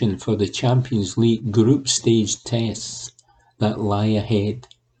preparation for the Champions League group stage tests that lie ahead.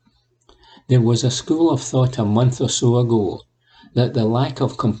 There was a school of thought a month or so ago that the lack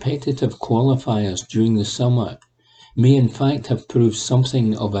of competitive qualifiers during the summer may in fact have proved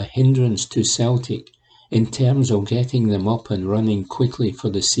something of a hindrance to Celtic in terms of getting them up and running quickly for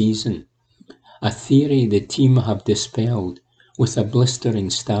the season, a theory the team have dispelled with a blistering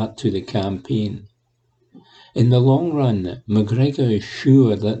start to the campaign. In the long run, McGregor is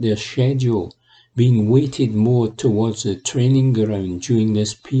sure that their schedule being weighted more towards the training ground during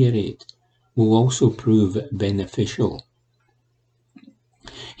this period will also prove beneficial.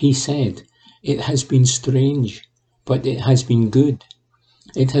 He said, "It has been strange, but it has been good.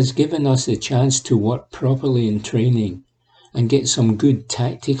 It has given us the chance to work properly in training and get some good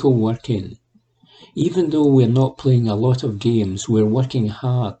tactical work in. Even though we're not playing a lot of games, we're working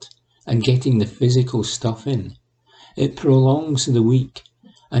hard and getting the physical stuff in. It prolongs the week,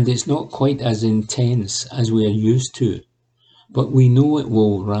 and it's not quite as intense as we are used to, but we know it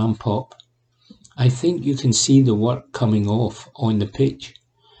will ramp up. I think you can see the work coming off on the pitch.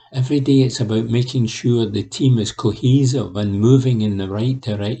 Every day it's about making sure the team is cohesive and moving in the right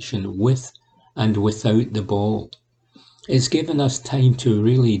direction with and without the ball. It's given us time to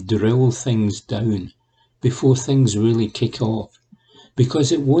really drill things down, before things really kick off,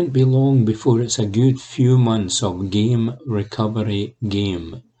 because it won't be long before it's a good few months of game, recovery,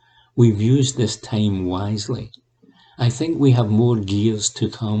 game. We've used this time wisely. I think we have more gears to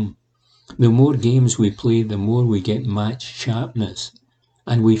come. The more games we play, the more we get match sharpness,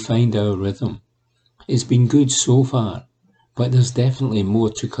 and we find our rhythm. It's been good so far, but there's definitely more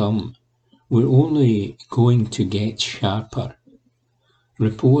to come. We're only going to get sharper.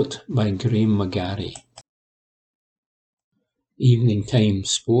 Report by Graham McGarry. Evening Time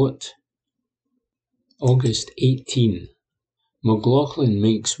Sport, August 18. McLaughlin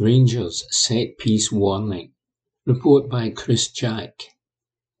makes Rangers set-piece warning. Report by Chris Jack.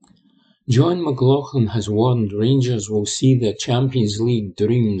 John McLaughlin has warned Rangers will see their Champions League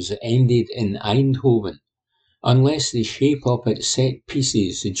dreams ended in Eindhoven unless they shape up at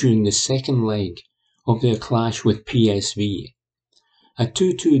set-pieces during the second leg of their clash with PSV. A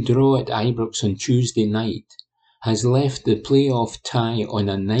 2-2 draw at Ibrox on Tuesday night has left the playoff tie on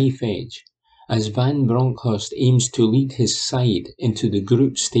a knife edge as Van Bronckhorst aims to lead his side into the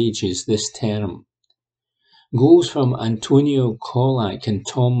group stages this term. Goals from Antonio Colac and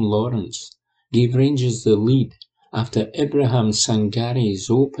Tom Lawrence gave Rangers the lead after Ibrahim Sangari's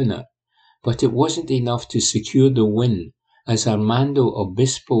opener, but it wasn't enough to secure the win as Armando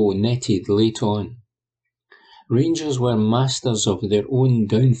Obispo netted late on. Rangers were masters of their own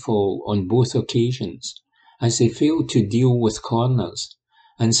downfall on both occasions, as they failed to deal with corners,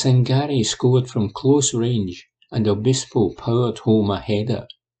 and Sangari scored from close range and Obispo powered home a header.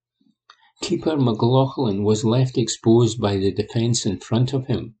 Keeper McLaughlin was left exposed by the defence in front of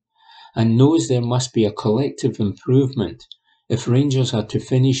him, and knows there must be a collective improvement if Rangers are to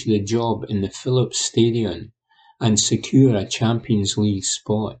finish the job in the Philips Stadion and secure a Champions League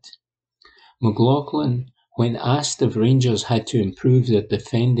spot. McLaughlin, when asked if Rangers had to improve their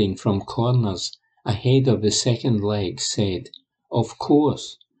defending from corners ahead of the second leg, said, "Of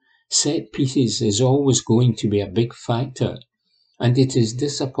course, set pieces is always going to be a big factor, and it is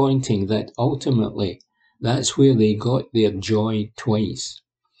disappointing that ultimately that's where they got their joy twice.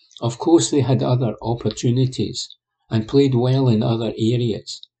 Of course they had other opportunities and played well in other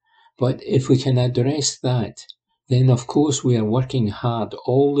areas, but if we can address that, then of course we are working hard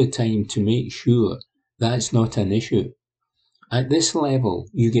all the time to make sure that's not an issue. At this level,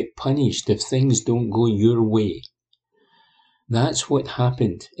 you get punished if things don't go your way. That's what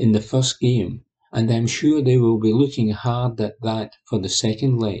happened in the first game, and I'm sure they will be looking hard at that for the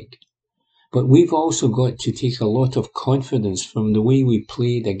second leg. But we've also got to take a lot of confidence from the way we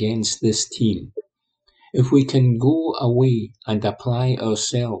played against this team. If we can go away and apply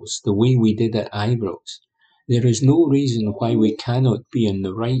ourselves the way we did at Ibrox, there is no reason why we cannot be on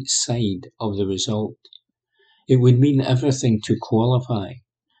the right side of the result. It would mean everything to qualify.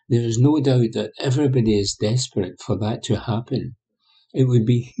 There is no doubt that everybody is desperate for that to happen. It would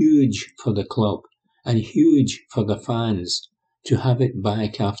be huge for the club and huge for the fans to have it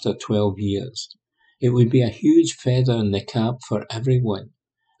back after 12 years. It would be a huge feather in the cap for everyone,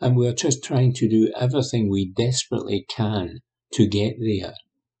 and we're just trying to do everything we desperately can to get there.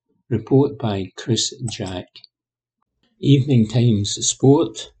 Report by Chris Jack. Evening Times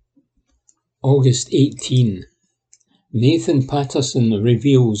Sport, August 18. Nathan Patterson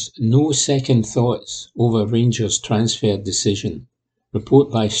reveals no second thoughts over Rangers transfer decision. Report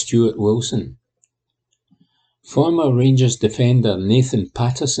by Stuart Wilson. Former Rangers defender Nathan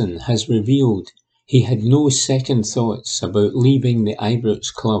Patterson has revealed he had no second thoughts about leaving the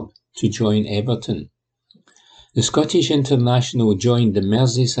Ibrox club to join Everton. The Scottish international joined the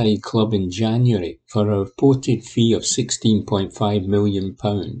Merseyside club in January for a reported fee of £16.5 million.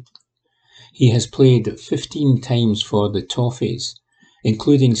 He has played 15 times for the Toffees,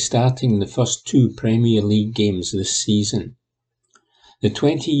 including starting the first 2 Premier League games this season. The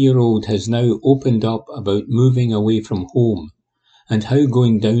 20-year-old has now opened up about moving away from home and how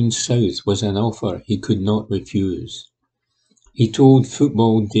going down south was an offer he could not refuse. He told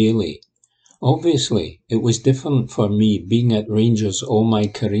Football Daily, "Obviously, it was different for me being at Rangers all my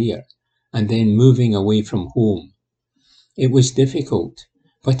career and then moving away from home. It was difficult,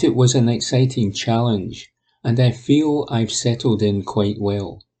 but it was an exciting challenge, and I feel I've settled in quite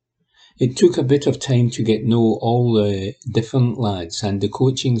well. It took a bit of time to get know all the different lads and the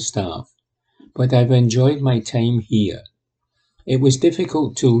coaching staff, but I've enjoyed my time here. It was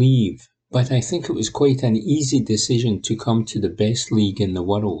difficult to leave, but I think it was quite an easy decision to come to the best league in the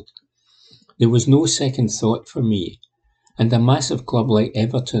world. There was no second thought for me, and a massive club like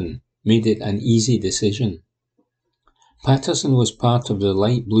Everton made it an easy decision." Patterson was part of the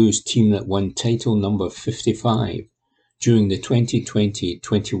Light Blues team that won title number 55 during the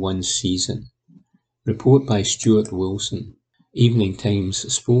 2020-21 season. Report by Stuart Wilson. Evening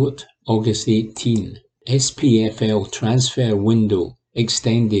Times Sport, August 18. SPFL transfer window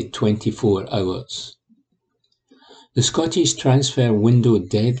extended 24 hours. The Scottish transfer window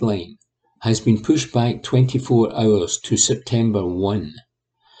deadline has been pushed back 24 hours to September 1.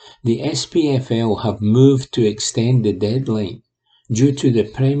 The SPFL have moved to extend the deadline due to the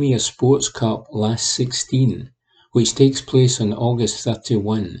Premier Sports Cup Last 16, which takes place on August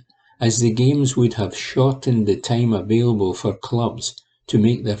 31, as the games would have shortened the time available for clubs to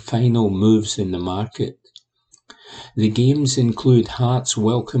make their final moves in the market. The games include Hearts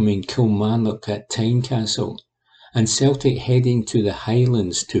welcoming Kilmarnock at Tynecastle and Celtic heading to the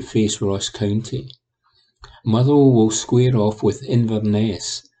Highlands to face Ross County. Motherwell will square off with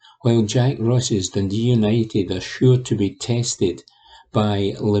Inverness, while Jack Ross's Dundee United are sure to be tested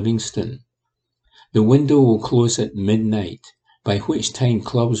by Livingston. The window will close at midnight, by which time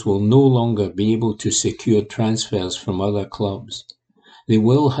clubs will no longer be able to secure transfers from other clubs. They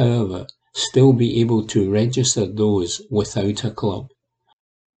will, however, still be able to register those without a club.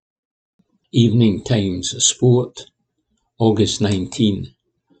 Evening Times Sport, August 19.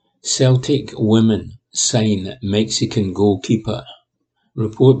 Celtic women sign Mexican goalkeeper.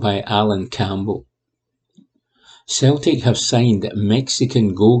 Report by Alan Campbell. Celtic have signed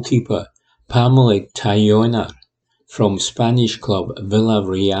Mexican goalkeeper Pamela Tayonar from Spanish club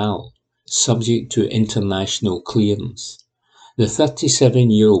Villarreal, subject to international clearance. The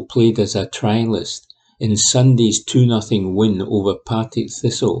 37-year-old played as a trialist in Sunday's 2-0 win over Partick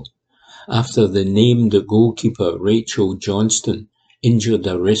Thistle, after the named goalkeeper Rachel Johnston injured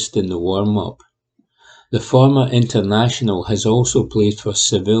a wrist in the warm-up. The former international has also played for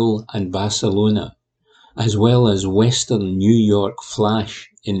Seville and Barcelona, as well as Western New York Flash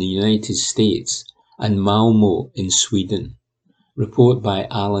in the United States and Malmö in Sweden. Report by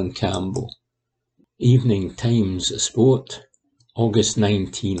Alan Campbell. Evening Times Sport, August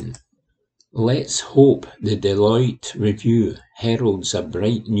 19. Let's hope the Deloitte review heralds a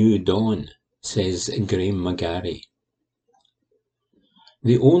bright new dawn, says Graham McGarry.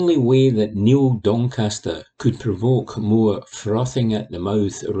 The only way that Neil Doncaster could provoke more frothing at the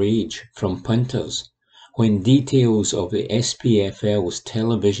mouth rage from punters when details of the SPFL's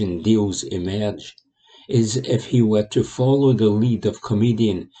television deals emerge is if he were to follow the lead of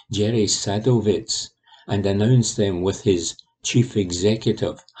comedian Jerry Sadowitz and announce them with his chief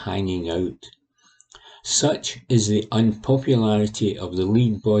executive hanging out. Such is the unpopularity of the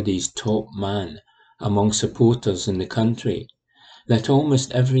league body's top man among supporters in the country, that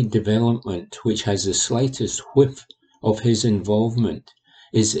almost every development which has the slightest whiff of his involvement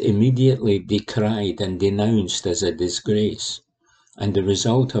is immediately decried and denounced as a disgrace, and the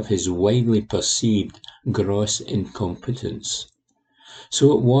result of his widely perceived gross incompetence.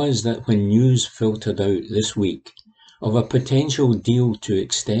 So it was that when news filtered out this week of a potential deal to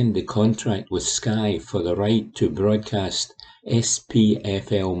extend the contract with Sky for the right to broadcast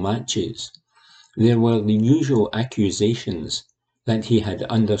SPFL matches, there were the usual accusations that he had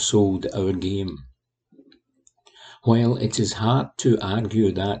undersold our game. While it is hard to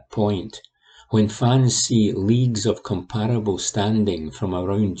argue that point when fans see leagues of comparable standing from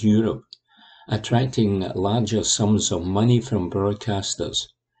around Europe attracting larger sums of money from broadcasters,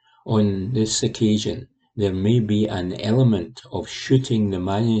 on this occasion there may be an element of shooting the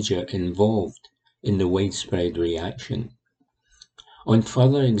manager involved in the widespread reaction. On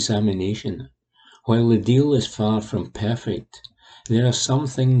further examination, while the deal is far from perfect, there are some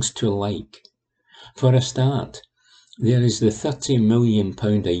things to like. For a start, there is the £30 million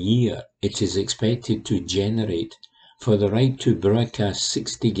a year it is expected to generate for the right to broadcast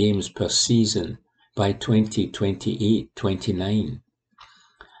 60 games per season by 2028-29.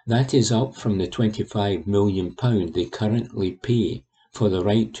 That is up from the £25 million they currently pay for the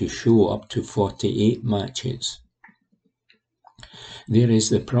right to show up to 48 matches. There is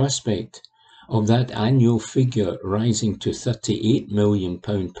the prospect of that annual figure rising to £38 million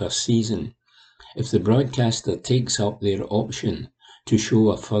per season if the broadcaster takes up their option to show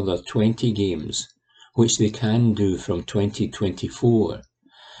a further 20 games, which they can do from 2024,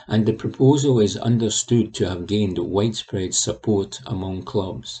 and the proposal is understood to have gained widespread support among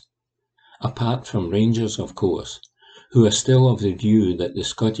clubs. Apart from Rangers, of course, who are still of the view that the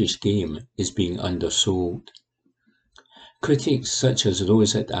Scottish game is being undersold. Critics such as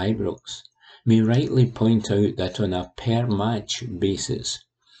those at Ibrox may rightly point out that on a per-match basis,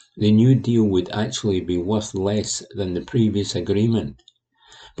 the new deal would actually be worth less than the previous agreement,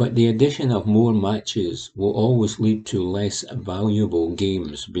 but the addition of more matches will always lead to less valuable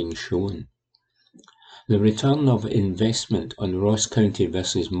games being shown. The return of investment on Ross County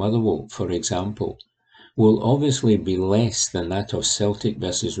versus Motherwell, for example, will obviously be less than that of Celtic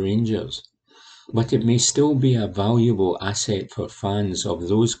versus Rangers, but it may still be a valuable asset for fans of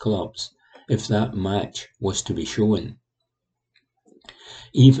those clubs if that match was to be shown.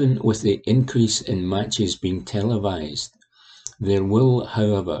 Even with the increase in matches being televised, there will,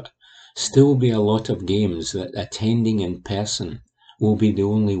 however, still be a lot of games that attending in person will be the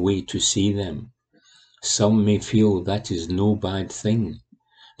only way to see them. Some may feel that is no bad thing,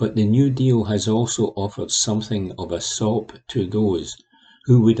 but the new deal has also offered something of a sop to those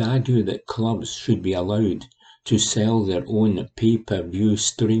who would argue that clubs should be allowed to sell their own pay-per-view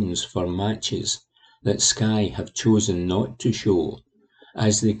streams for matches that Sky have chosen not to show,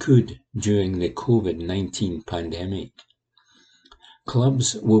 as they could during the COVID-19 pandemic.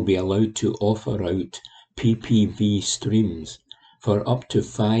 Clubs will be allowed to offer out PPV streams for up to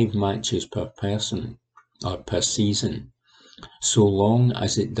 5 matches per person or per season, so long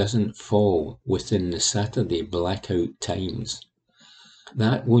as it doesn't fall within the Saturday blackout times.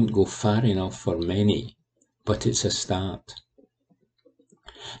 That won't go far enough for many, but it's a start.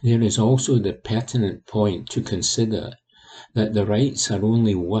 There is also the pertinent point to consider that the rights are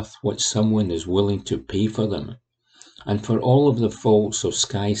only worth what someone is willing to pay for them, and for all of the faults of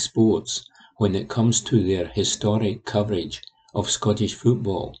Sky Sports when it comes to their historic coverage of Scottish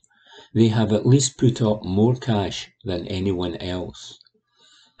football, they have at least put up more cash than anyone else.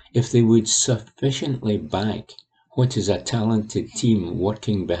 If they would sufficiently back what is a talented team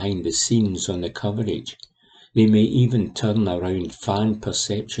working behind the scenes on the coverage, they may even turn around fan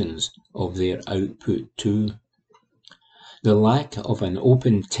perceptions of their output too. The lack of an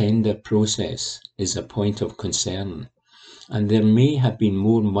open tender process is a point of concern, and there may have been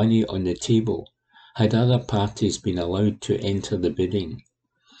more money on the table had other parties been allowed to enter the bidding.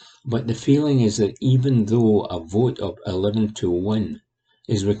 But the feeling is that even though a vote of 11-1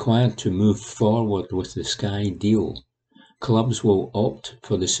 is required to move forward with the Sky deal, clubs will opt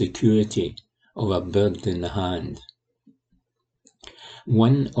for the security of a bird in the hand.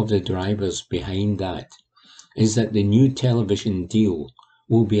 One of the drivers behind that is that the new television deal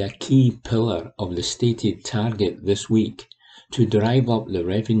will be a key pillar of the stated target this week to drive up the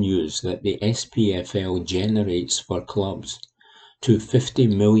revenues that the SPFL generates for clubs to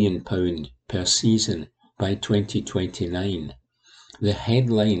 £50 million per season by 2029, the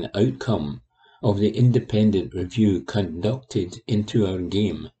headline outcome of the independent review conducted into our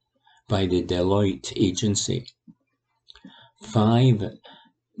game by the Deloitte agency. 5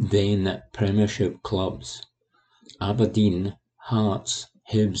 then Premiership clubs, Aberdeen, Hearts,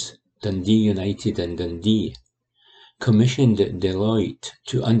 Hibs, Dundee United and Dundee, commissioned Deloitte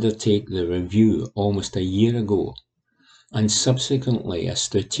to undertake the review almost a year ago, and subsequently a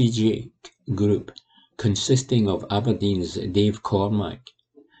strategic group consisting of Aberdeen's Dave Cormack,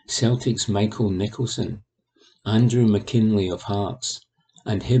 Celtic's Michael Nicholson, Andrew McKinlay of Hearts,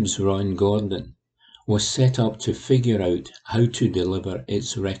 and Hibs' Ron Gordon, was set up to figure out how to deliver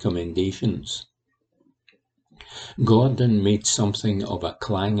its recommendations. Gordon made something of a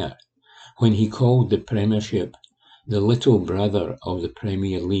clangor when he called the Premiership the little brother of the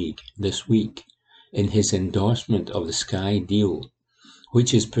Premier League this week in his endorsement of the Sky deal,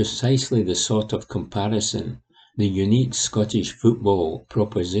 which is precisely the sort of comparison the unique Scottish football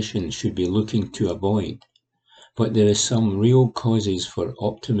proposition should be looking to avoid. But there is some real causes for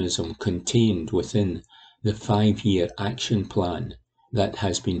optimism contained within the 5-year action plan that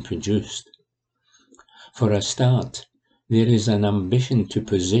has been produced. For a start, there is an ambition to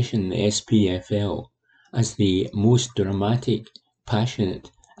position the SPFL as the most dramatic,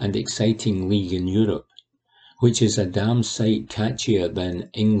 passionate and exciting league in Europe, which is a damn sight catchier than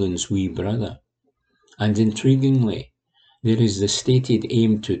England's wee brother. And intriguingly, there is the stated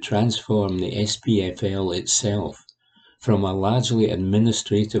aim to transform the SPFL itself from a largely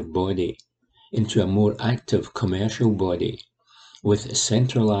administrative body into a more active commercial body, with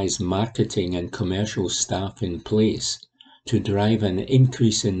centralised marketing and commercial staff in place to drive an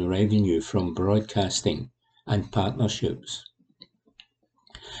increase in revenue from broadcasting and partnerships.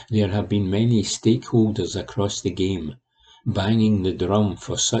 There have been many stakeholders across the game banging the drum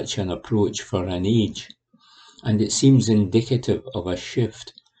for such an approach for an age, and it seems indicative of a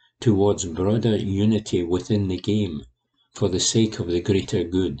shift towards broader unity within the game for the sake of the greater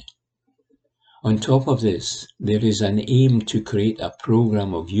good. On top of this, there is an aim to create a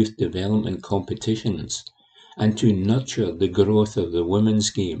programme of youth development competitions and to nurture the growth of the women's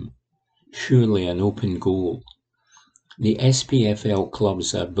game, surely an open goal. The SPFL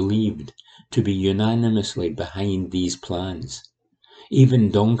clubs are believed to be unanimously behind these plans.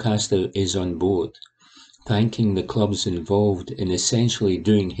 Even Doncaster is on board, thanking the clubs involved in essentially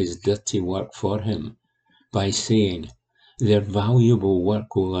doing his dirty work for him by saying, "Their valuable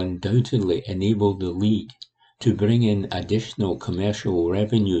work will undoubtedly enable the league to bring in additional commercial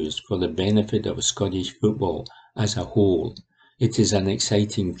revenues for the benefit of Scottish football as a whole. It is an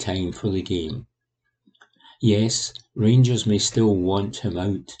exciting time for the game." Yes, Rangers may still want him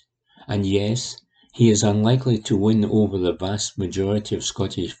out, and yes, he is unlikely to win over the vast majority of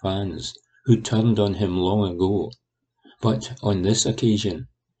Scottish fans who turned on him long ago. But on this occasion,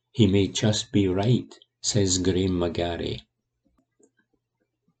 he may just be right, says Graham McGarry.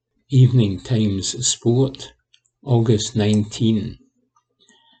 Evening Times Sport, August 19.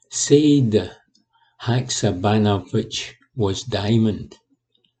 Said Haksabanovic was diamond,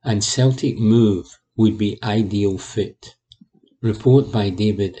 and Celtic move would be ideal fit. Report by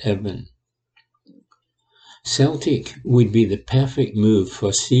David Irvin. Celtic would be the perfect move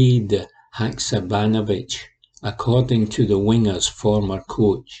for Said Haksabanovic, according to the winger's former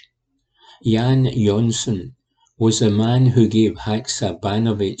coach. Jan Jonsson was the man who gave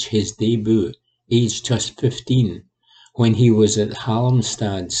Haksabanovic his debut, aged just 15, when he was at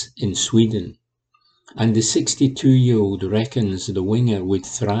Halmstads in Sweden. And the 62-year-old reckons the winger would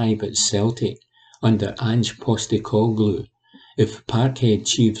thrive at Celtic under Ange Postecoglou if Parkhead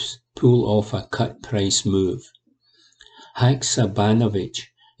Chiefs pull off a cut-price move. Haksabanovic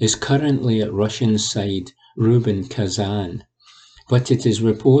is currently at Russian side Rubin Kazan, but it is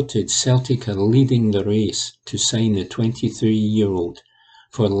reported Celtic are leading the race to sign the 23-year-old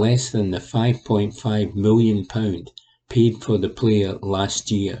for less than the £5.5 million paid for the player last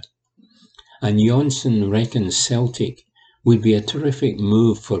year. And Jonsson reckons Celtic would be a terrific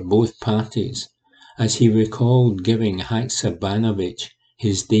move for both parties, as he recalled giving Haksabanovic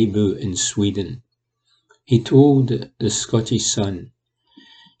his debut in Sweden. He told the Scottish Sun,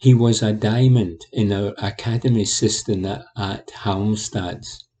 "He was a diamond in our academy system at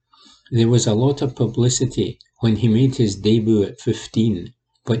Halmstads. There was a lot of publicity when he made his debut at 15,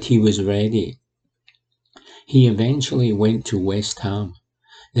 but he was ready. He eventually went to West Ham,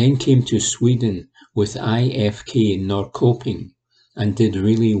 then came to Sweden with IFK Norrköping and did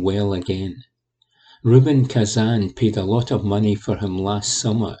really well again. Rubin Kazan paid a lot of money for him last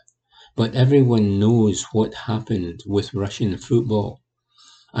summer, but everyone knows what happened with Russian football.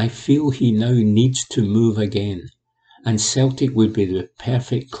 I feel he now needs to move again, and Celtic would be the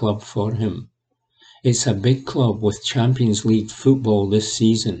perfect club for him. It's a big club with Champions League football this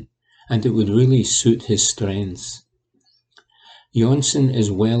season, and it would really suit his strengths." Jonsson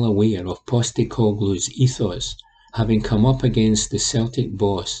is well aware of Postecoglou's ethos, having come up against the Celtic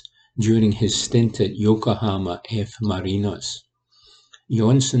boss during his stint at Yokohama F. Marinos.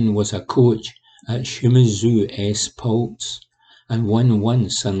 Jonsson was a coach at Shimizu S. Pulse and won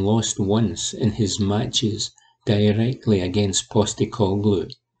once and lost once in his matches directly against Postecoglou.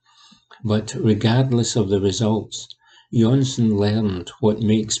 But regardless of the results, Jonsson learned what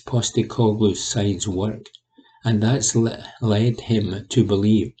makes Postecoglou's sides work, and that's led him to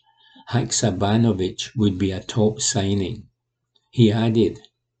believe Haksabanovic would be a top signing. He added,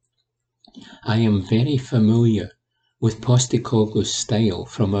 "I am very familiar with Postecoglou's style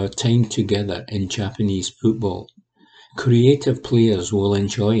from our time together in Japanese football. Creative players will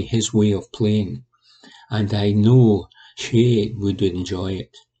enjoy his way of playing, and I know Shea would enjoy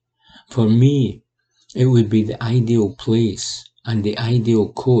it. For me, it would be the ideal place and the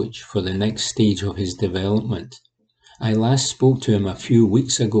ideal coach for the next stage of his development. I last spoke to him a few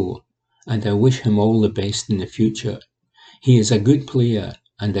weeks ago, and I wish him all the best in the future. He is a good player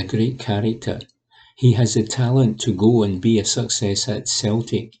and a great character. He has the talent to go and be a success at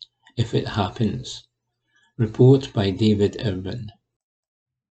Celtic, if it happens." Report by David Irvin.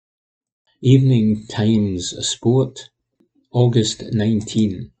 Evening Times Sport, August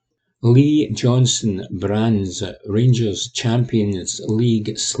 19. Lee Johnson brands Rangers Champions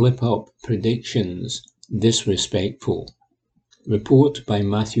League slip-up predictions disrespectful. Report by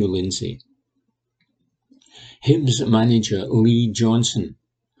Matthew Lindsay. Hibs manager Lee Johnson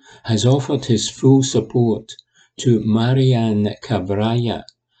has offered his full support to Marian Cabrera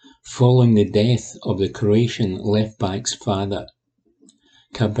following the death of the Croatian left-back's father.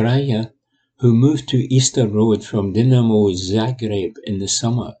 Cabrera, who moved to Easter Road from Dinamo Zagreb in the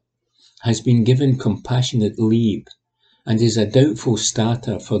summer, has been given compassionate leave and is a doubtful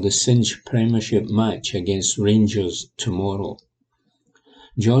starter for the Cinch Premiership match against Rangers tomorrow.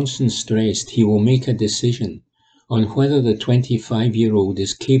 Johnson stressed he will make a decision on whether the 25-year-old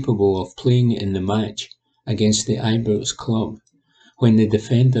is capable of playing in the match against the Ibrox club when the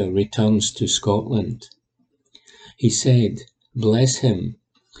defender returns to Scotland. He said, "Bless him,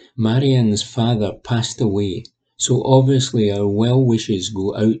 Marian's father passed away, so obviously our well wishes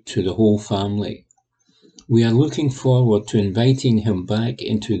go out to the whole family. We are looking forward to inviting him back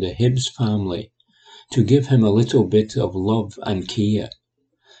into the Hibs family to give him a little bit of love and care.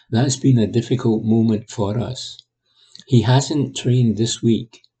 That's been a difficult moment for us. He hasn't trained this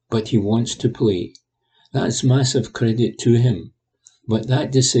week, but he wants to play. That's massive credit to him, but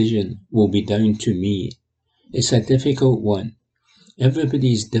that decision will be down to me. It's a difficult one.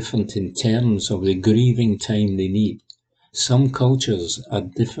 Everybody's different in terms of the grieving time they need. Some cultures are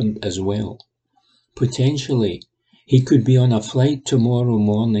different as well. Potentially, he could be on a flight tomorrow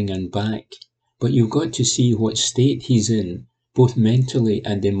morning and back, but you've got to see what state he's in, both mentally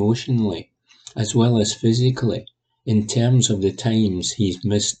and emotionally, as well as physically, in terms of the times he's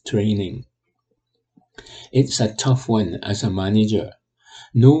missed training. It's a tough one as a manager.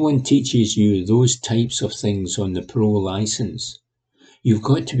 No one teaches you those types of things on the pro license. You've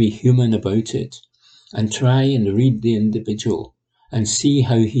got to be human about it and try and read the individual and see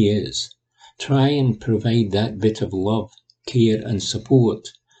how he is. Try and provide that bit of love, care and support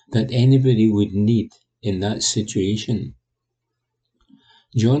that anybody would need in that situation.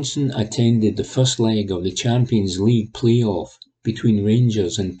 Johnson attended the first leg of the Champions League playoff between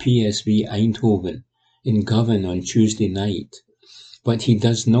Rangers and PSV Eindhoven in Govan on Tuesday night, but he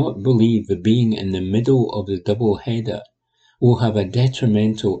does not believe that being in the middle of the double-header will have a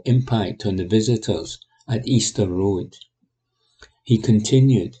detrimental impact on the visitors at Easter Road. He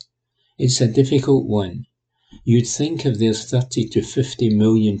continued, "It's a difficult one. You'd think if there's £30 to £50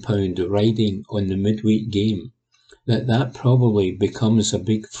 million riding on the midweek game, that probably becomes a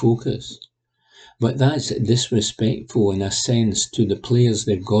big focus. But that's disrespectful in a sense to the players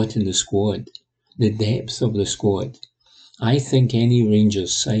they've got in the squad, the depth of the squad. I think any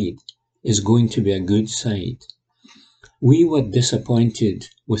Rangers side is going to be a good side. We were disappointed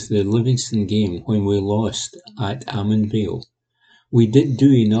with the Livingston game when we lost at Ammanville. We did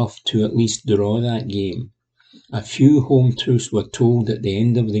do enough to at least draw that game. A few home truths were told at the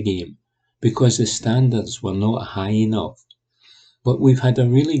end of the game because the standards were not high enough. But we've had a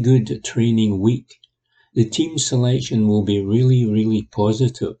really good training week. The team selection will be really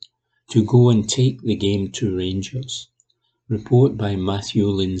positive to go and take the game to Rangers." Report by Matthew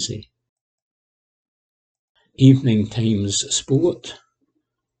Lindsay. Evening Times Sport,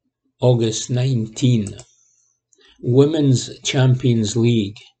 August 19. Women's Champions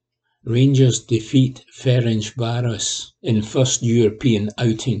League. Rangers defeat Ferencváros in first European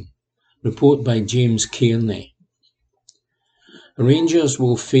outing. Report by James Kearney. Rangers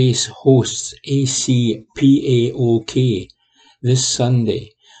will face hosts AC PAOK this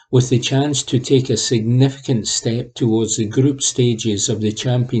Sunday, with the chance to take a significant step towards the group stages of the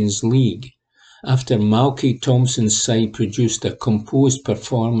Champions League, after Malky Thompson's side produced a composed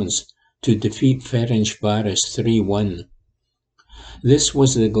performance to defeat Ferencváros 3-1. This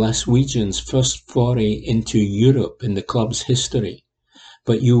was the Glaswegians' first foray into Europe in the club's history,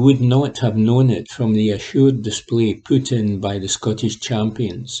 but you would not have known it from the assured display put in by the Scottish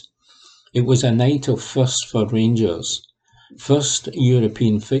champions. It was a night of firsts for Rangers. First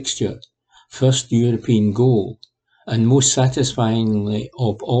European fixture, first European goal, and most satisfyingly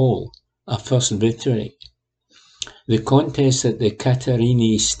of all, a first victory. The contest at the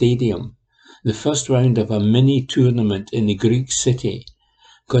Katarini Stadium, the first round of a mini-tournament in the Greek city,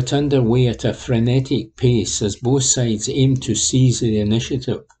 got underway at a frenetic pace as both sides aimed to seize the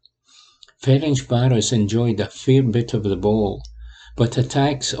initiative. Ferencváros enjoyed a fair bit of the ball, but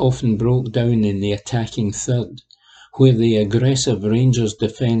attacks often broke down in the attacking third, where the aggressive Rangers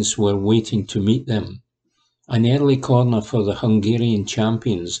defence were waiting to meet them. An early corner for the Hungarian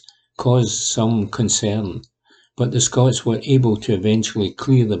champions caused some concern, but the Scots were able to eventually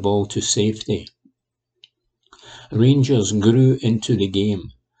clear the ball to safety. Rangers grew into the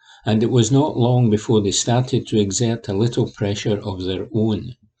game, and it was not long before they started to exert a little pressure of their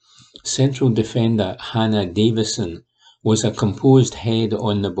own. Central defender Hannah Davison was a composed head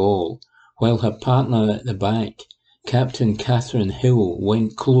on the ball, while her partner at the back, Captain Catherine Hill,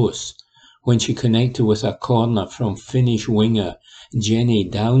 went close when she connected with a corner from Finnish winger Jenny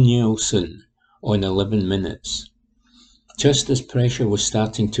Danielsson on 11 minutes. Just as pressure was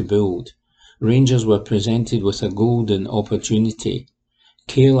starting to build, Rangers were presented with a golden opportunity.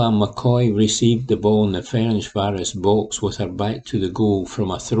 Kayla McCoy received the ball in the Ferencváros box with her back to the goal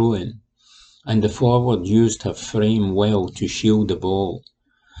from a throw-in, and the forward used her frame well to shield the ball.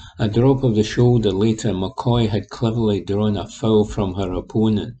 A drop of the shoulder later, McCoy had cleverly drawn a foul from her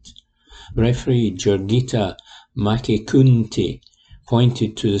opponent. Referee Jurgita Makekunti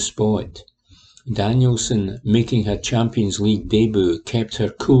pointed to the spot. Danielsson, making her Champions League debut, kept her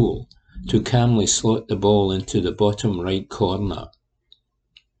cool to calmly slot the ball into the bottom right corner.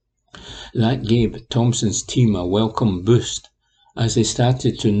 That gave Thompson's team a welcome boost as they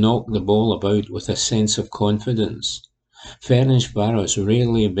started to knock the ball about with a sense of confidence. Ferencváros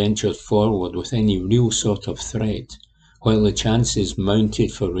rarely ventured forward with any real sort of threat, while the chances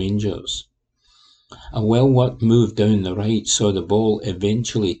mounted for Rangers. A well-worked move down the right saw the ball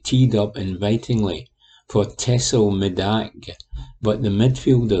eventually teed up invitingly for Tessel Medak, but the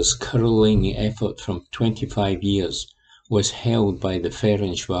midfielder's curling effort from 25 years was held by the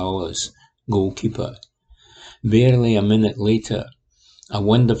Ferencváros goalkeeper. Barely a minute later, a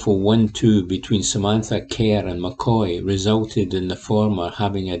wonderful 1-2 between Samantha Kerr and McCoy resulted in the former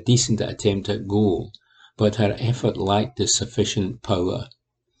having a decent attempt at goal, but her effort lacked the sufficient power.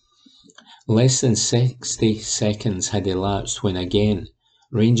 Less than 60 seconds had elapsed when again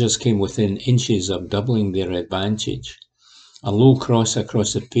Rangers came within inches of doubling their advantage. A low cross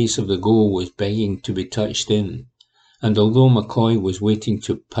across the face of the goal was begging to be touched in, and although McCoy was waiting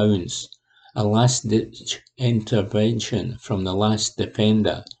to pounce, a last-ditch intervention from the last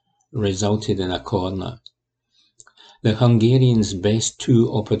defender resulted in a corner. The Hungarians' best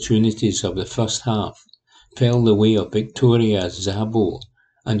two opportunities of the first half fell the way of Victoria Szabo,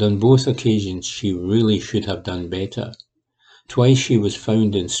 and on both occasions she really should have done better. Twice she was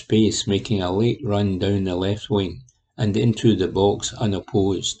found in space making a late run down the left wing and into the box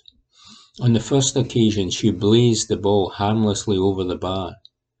unopposed. On the first occasion she blazed the ball harmlessly over the bar.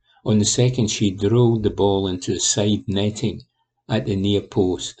 On the second she drilled the ball into the side netting at the near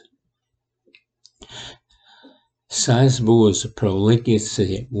post. Szabó's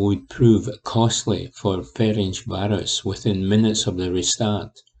profligacy would prove costly for Ferencváros within minutes of the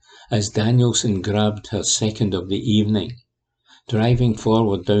restart, as Danielsson grabbed her second of the evening. Driving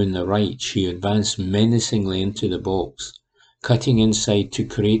forward down the right, she advanced menacingly into the box, cutting inside to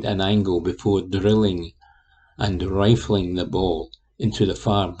create an angle before drilling and rifling the ball into the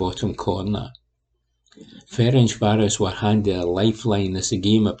far bottom corner. Ferencváros were handed a lifeline as the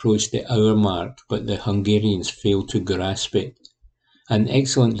game approached the hour mark, but the Hungarians failed to grasp it. An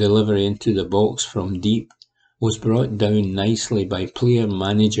excellent delivery into the box from deep was brought down nicely by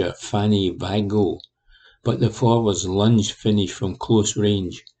player-manager Fanny Vago, but the forward's lunge finish from close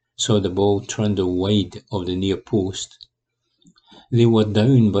range saw the ball trundle wide of the near post. They were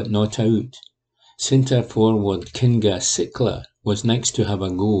down but not out. Centre forward Kinga Sickler was next to have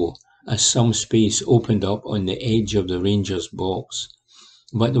a go as some space opened up on the edge of the Rangers' box,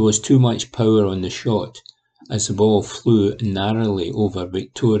 but there was too much power on the shot as the ball flew narrowly over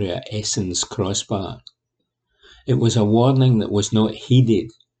Victoria Essen's crossbar. It was a warning that was not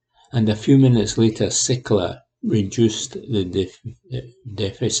heeded, and a few minutes later Sickler reduced the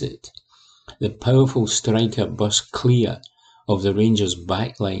deficit. The powerful striker burst clear of the Rangers'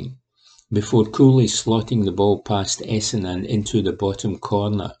 backline before coolly slotting the ball past Essen and into the bottom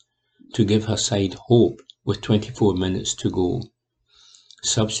corner to give her side hope with 24 minutes to go.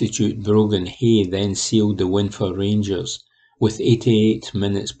 Substitute Brogan Hay then sealed the win for Rangers with 88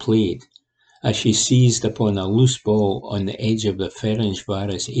 minutes played as she seized upon a loose ball on the edge of the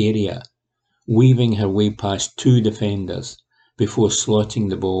Ferencváros area, weaving her way past two defenders before slotting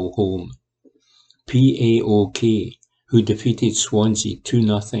the ball home. PAOK, who defeated Swansea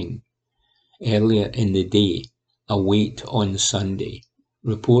 2-0 earlier in the day, await on Sunday.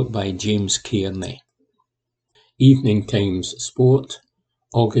 Report by James Kearney. Evening Times Sport,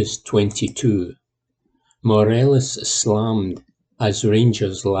 August 22. Morelos slammed as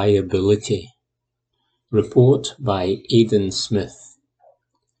Rangers liability. Report by Aidan Smith.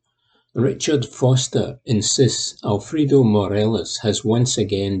 Richard Foster insists Alfredo Morelos has once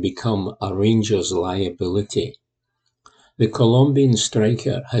again become a Rangers liability. The Colombian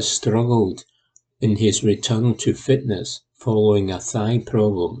striker has struggled in his return to fitness following a thigh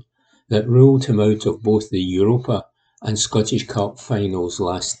problem that ruled him out of both the Europa and Scottish Cup finals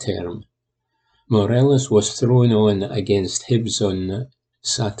last term. Morelos was thrown on against Hibs on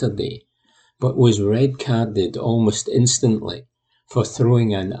Saturday, but was red-carded almost instantly for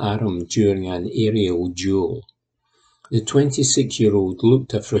throwing an arm during an aerial duel. The 26-year-old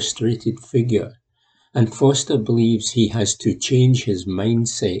looked a frustrated figure, and Foster believes he has to change his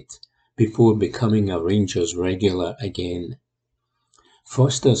mindset before becoming a Rangers regular again.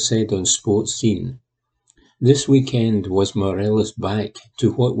 Foster said on Sportscene, "This weekend was Morelos back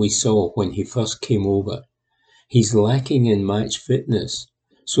to what we saw when he first came over. He's lacking in match fitness,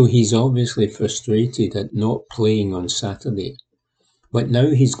 so he's obviously frustrated at not playing on Saturday. But now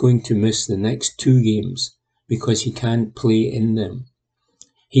he's going to miss the next two games because he can't play in them.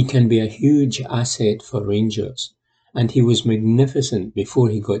 He can be a huge asset for Rangers, and he was magnificent before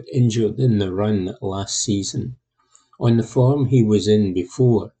he got injured in the run last season. On the form he was in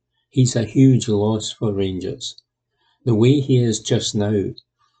before, He's a huge loss for Rangers. The way he is just now,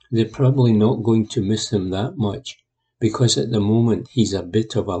 they're probably not going to miss him that much, because at the moment he's a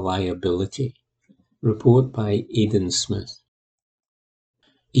bit of a liability. Report by Aidan Smith.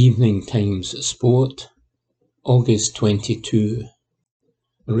 Evening Times Sport, August 22.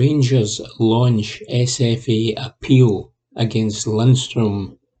 Rangers launch SFA appeal against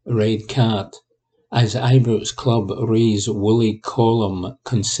Lundstrom red card as Ibrox club raise Willie Collum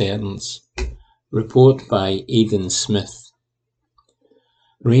concerns. Report by Aidan Smith.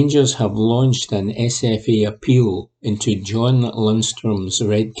 Rangers have launched an SFA appeal into John Lundstrom's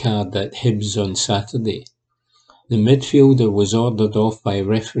red card at Hibs on Saturday. The midfielder was ordered off by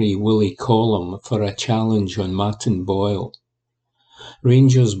referee Willie Collum for a challenge on Martin Boyle.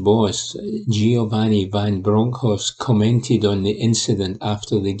 Rangers boss Giovanni Van Bronckhorst commented on the incident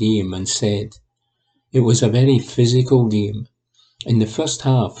after the game and said, "It was a very physical game. In the first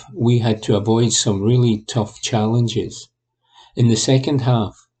half, we had to avoid some really tough challenges. In the second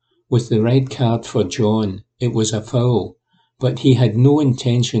half, with the red card for John, it was a foul, but he had no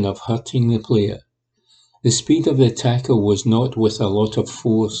intention of hurting the player. The speed of the tackle was not with a lot of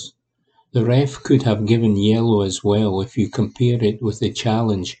force. The ref could have given yellow as well if you compare it with the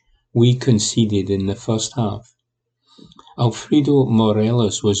challenge we conceded in the first half." Alfredo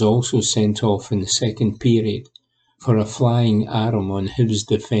Morelos was also sent off in the second period for a flying arm on Hibs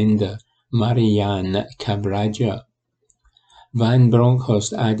defender Marian Cabraja. Van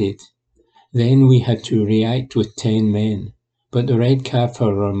Bronckhorst added, "Then we had to react with 10 men, but the red card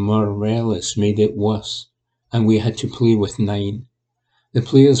for Morelos made it worse, and we had to play with 9. The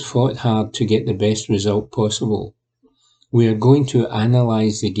players fought hard to get the best result possible. We are going to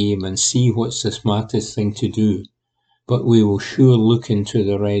analyse the game and see what's the smartest thing to do, but we will sure look into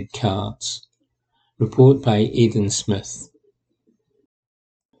the red cards." Report by Aidan Smith.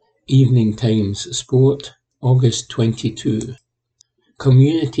 Evening Times Sport, August 22.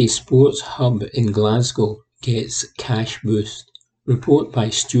 Community Sports Hub in Glasgow gets cash boost. Report by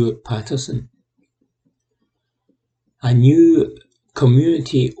Stuart Patterson. A new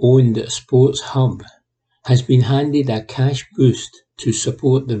community-owned sports hub has been handed a cash boost to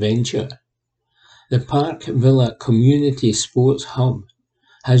support the venture. The Park Villa Community Sports Hub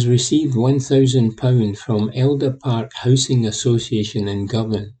has received £1,000 from Elder Park Housing Association in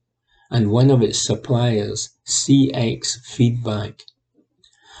Govan and one of its suppliers, CX Feedback.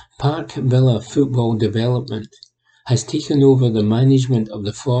 Park Villa Football Development has taken over the management of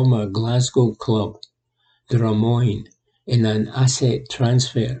the former Glasgow club, Drummoyne, in an asset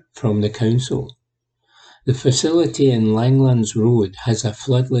transfer from the council. The facility in Langlands Road has a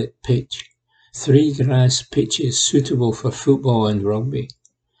floodlit pitch, 3 grass pitches suitable for football and rugby,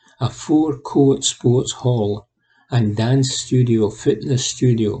 a 4-court sports hall and dance studio, fitness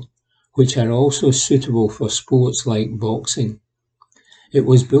studio, which are also suitable for sports like boxing. It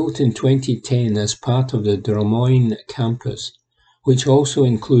was built in 2010 as part of the Drummoyne campus, which also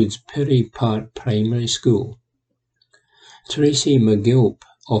includes Pirrie Park Primary School. Tracy McGilp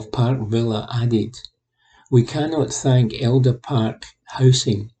of Park Villa added, "We cannot thank Elder Park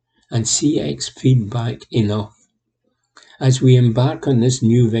Housing and CX Feedback enough. As we embark on this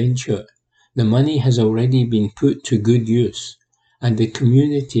new venture, the money has already been put to good use, and the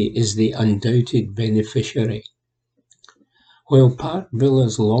community is the undoubted beneficiary." While Park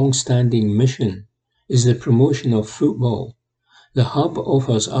Villa's long-standing mission is the promotion of football, the hub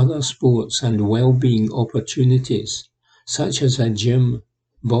offers other sports and well-being opportunities, such as a gym,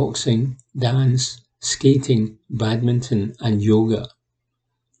 boxing, dance, skating, badminton and yoga.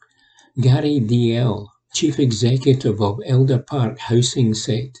 Gary DL, Chief Executive of Elder Park Housing,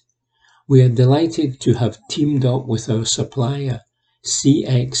 said, "We are delighted to have teamed up with our supplier,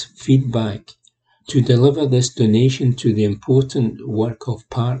 CX Feedback, to deliver this donation to the important work of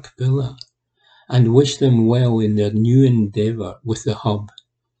Park Villa, and wish them well in their new endeavour with the hub.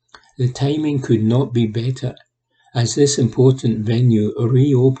 The timing could not be better, as this important venue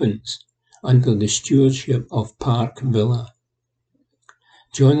reopens under the stewardship of Park Villa."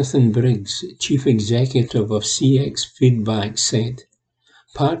 Jonathan Briggs, Chief Executive of CX Feedback, said,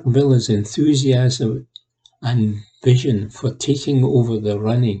 "Park Villa's enthusiasm and vision for taking over the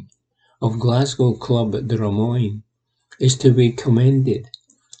running of Glasgow club Drummoyne is to be commended,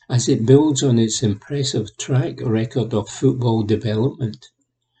 as it builds on its impressive track record of football development.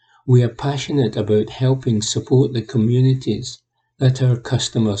 We are passionate about helping support the communities that our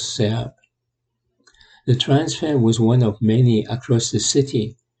customers serve." The transfer was one of many across the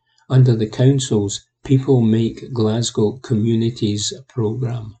city under the council's People Make Glasgow Communities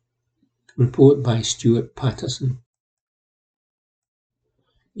programme. Report by Stuart Patterson.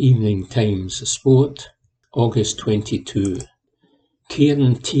 Evening Times Sport, August 22.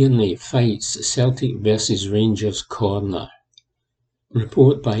 Kieran Tierney fights Celtic vs Rangers corner.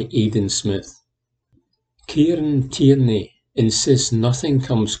 Report by Aidan Smith. Kieran Tierney insists nothing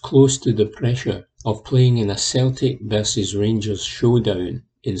comes close to the pressure of playing in a Celtic vs Rangers showdown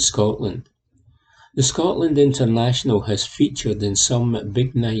in Scotland. The Scotland international has featured in some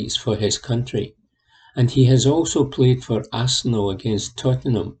big nights for his country, and he has also played for Arsenal against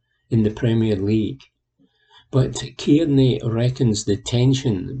Tottenham in the Premier League. But Kearney reckons the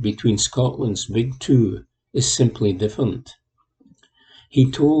tension between Scotland's big two is simply different. He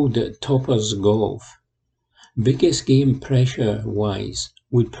told Toppers Golf, "Biggest game pressure-wise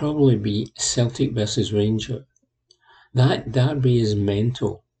would probably be Celtic vs Rangers. That derby is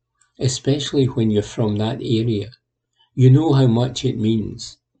mental, especially when you're from that area. You know how much it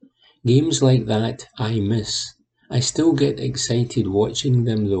means. Games like that I miss. I still get excited watching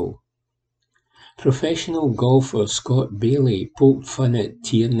them though." Professional golfer Scott Bailey poked fun at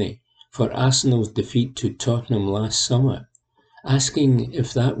Tierney for Arsenal's defeat to Tottenham last summer, asking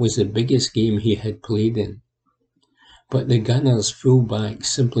if that was the biggest game he had played in. But the Gunners' fullback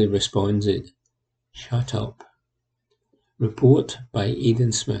simply responded, "Shut up." Report by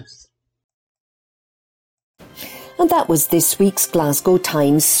Aidan Smith. And that was this week's Glasgow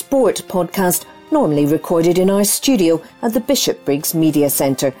Times Sport podcast, normally recorded in our studio at the Bishopbriggs Media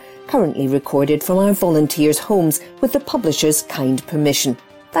Centre, currently recorded from our volunteers' homes with the publisher's kind permission.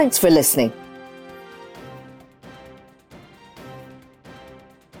 Thanks for listening.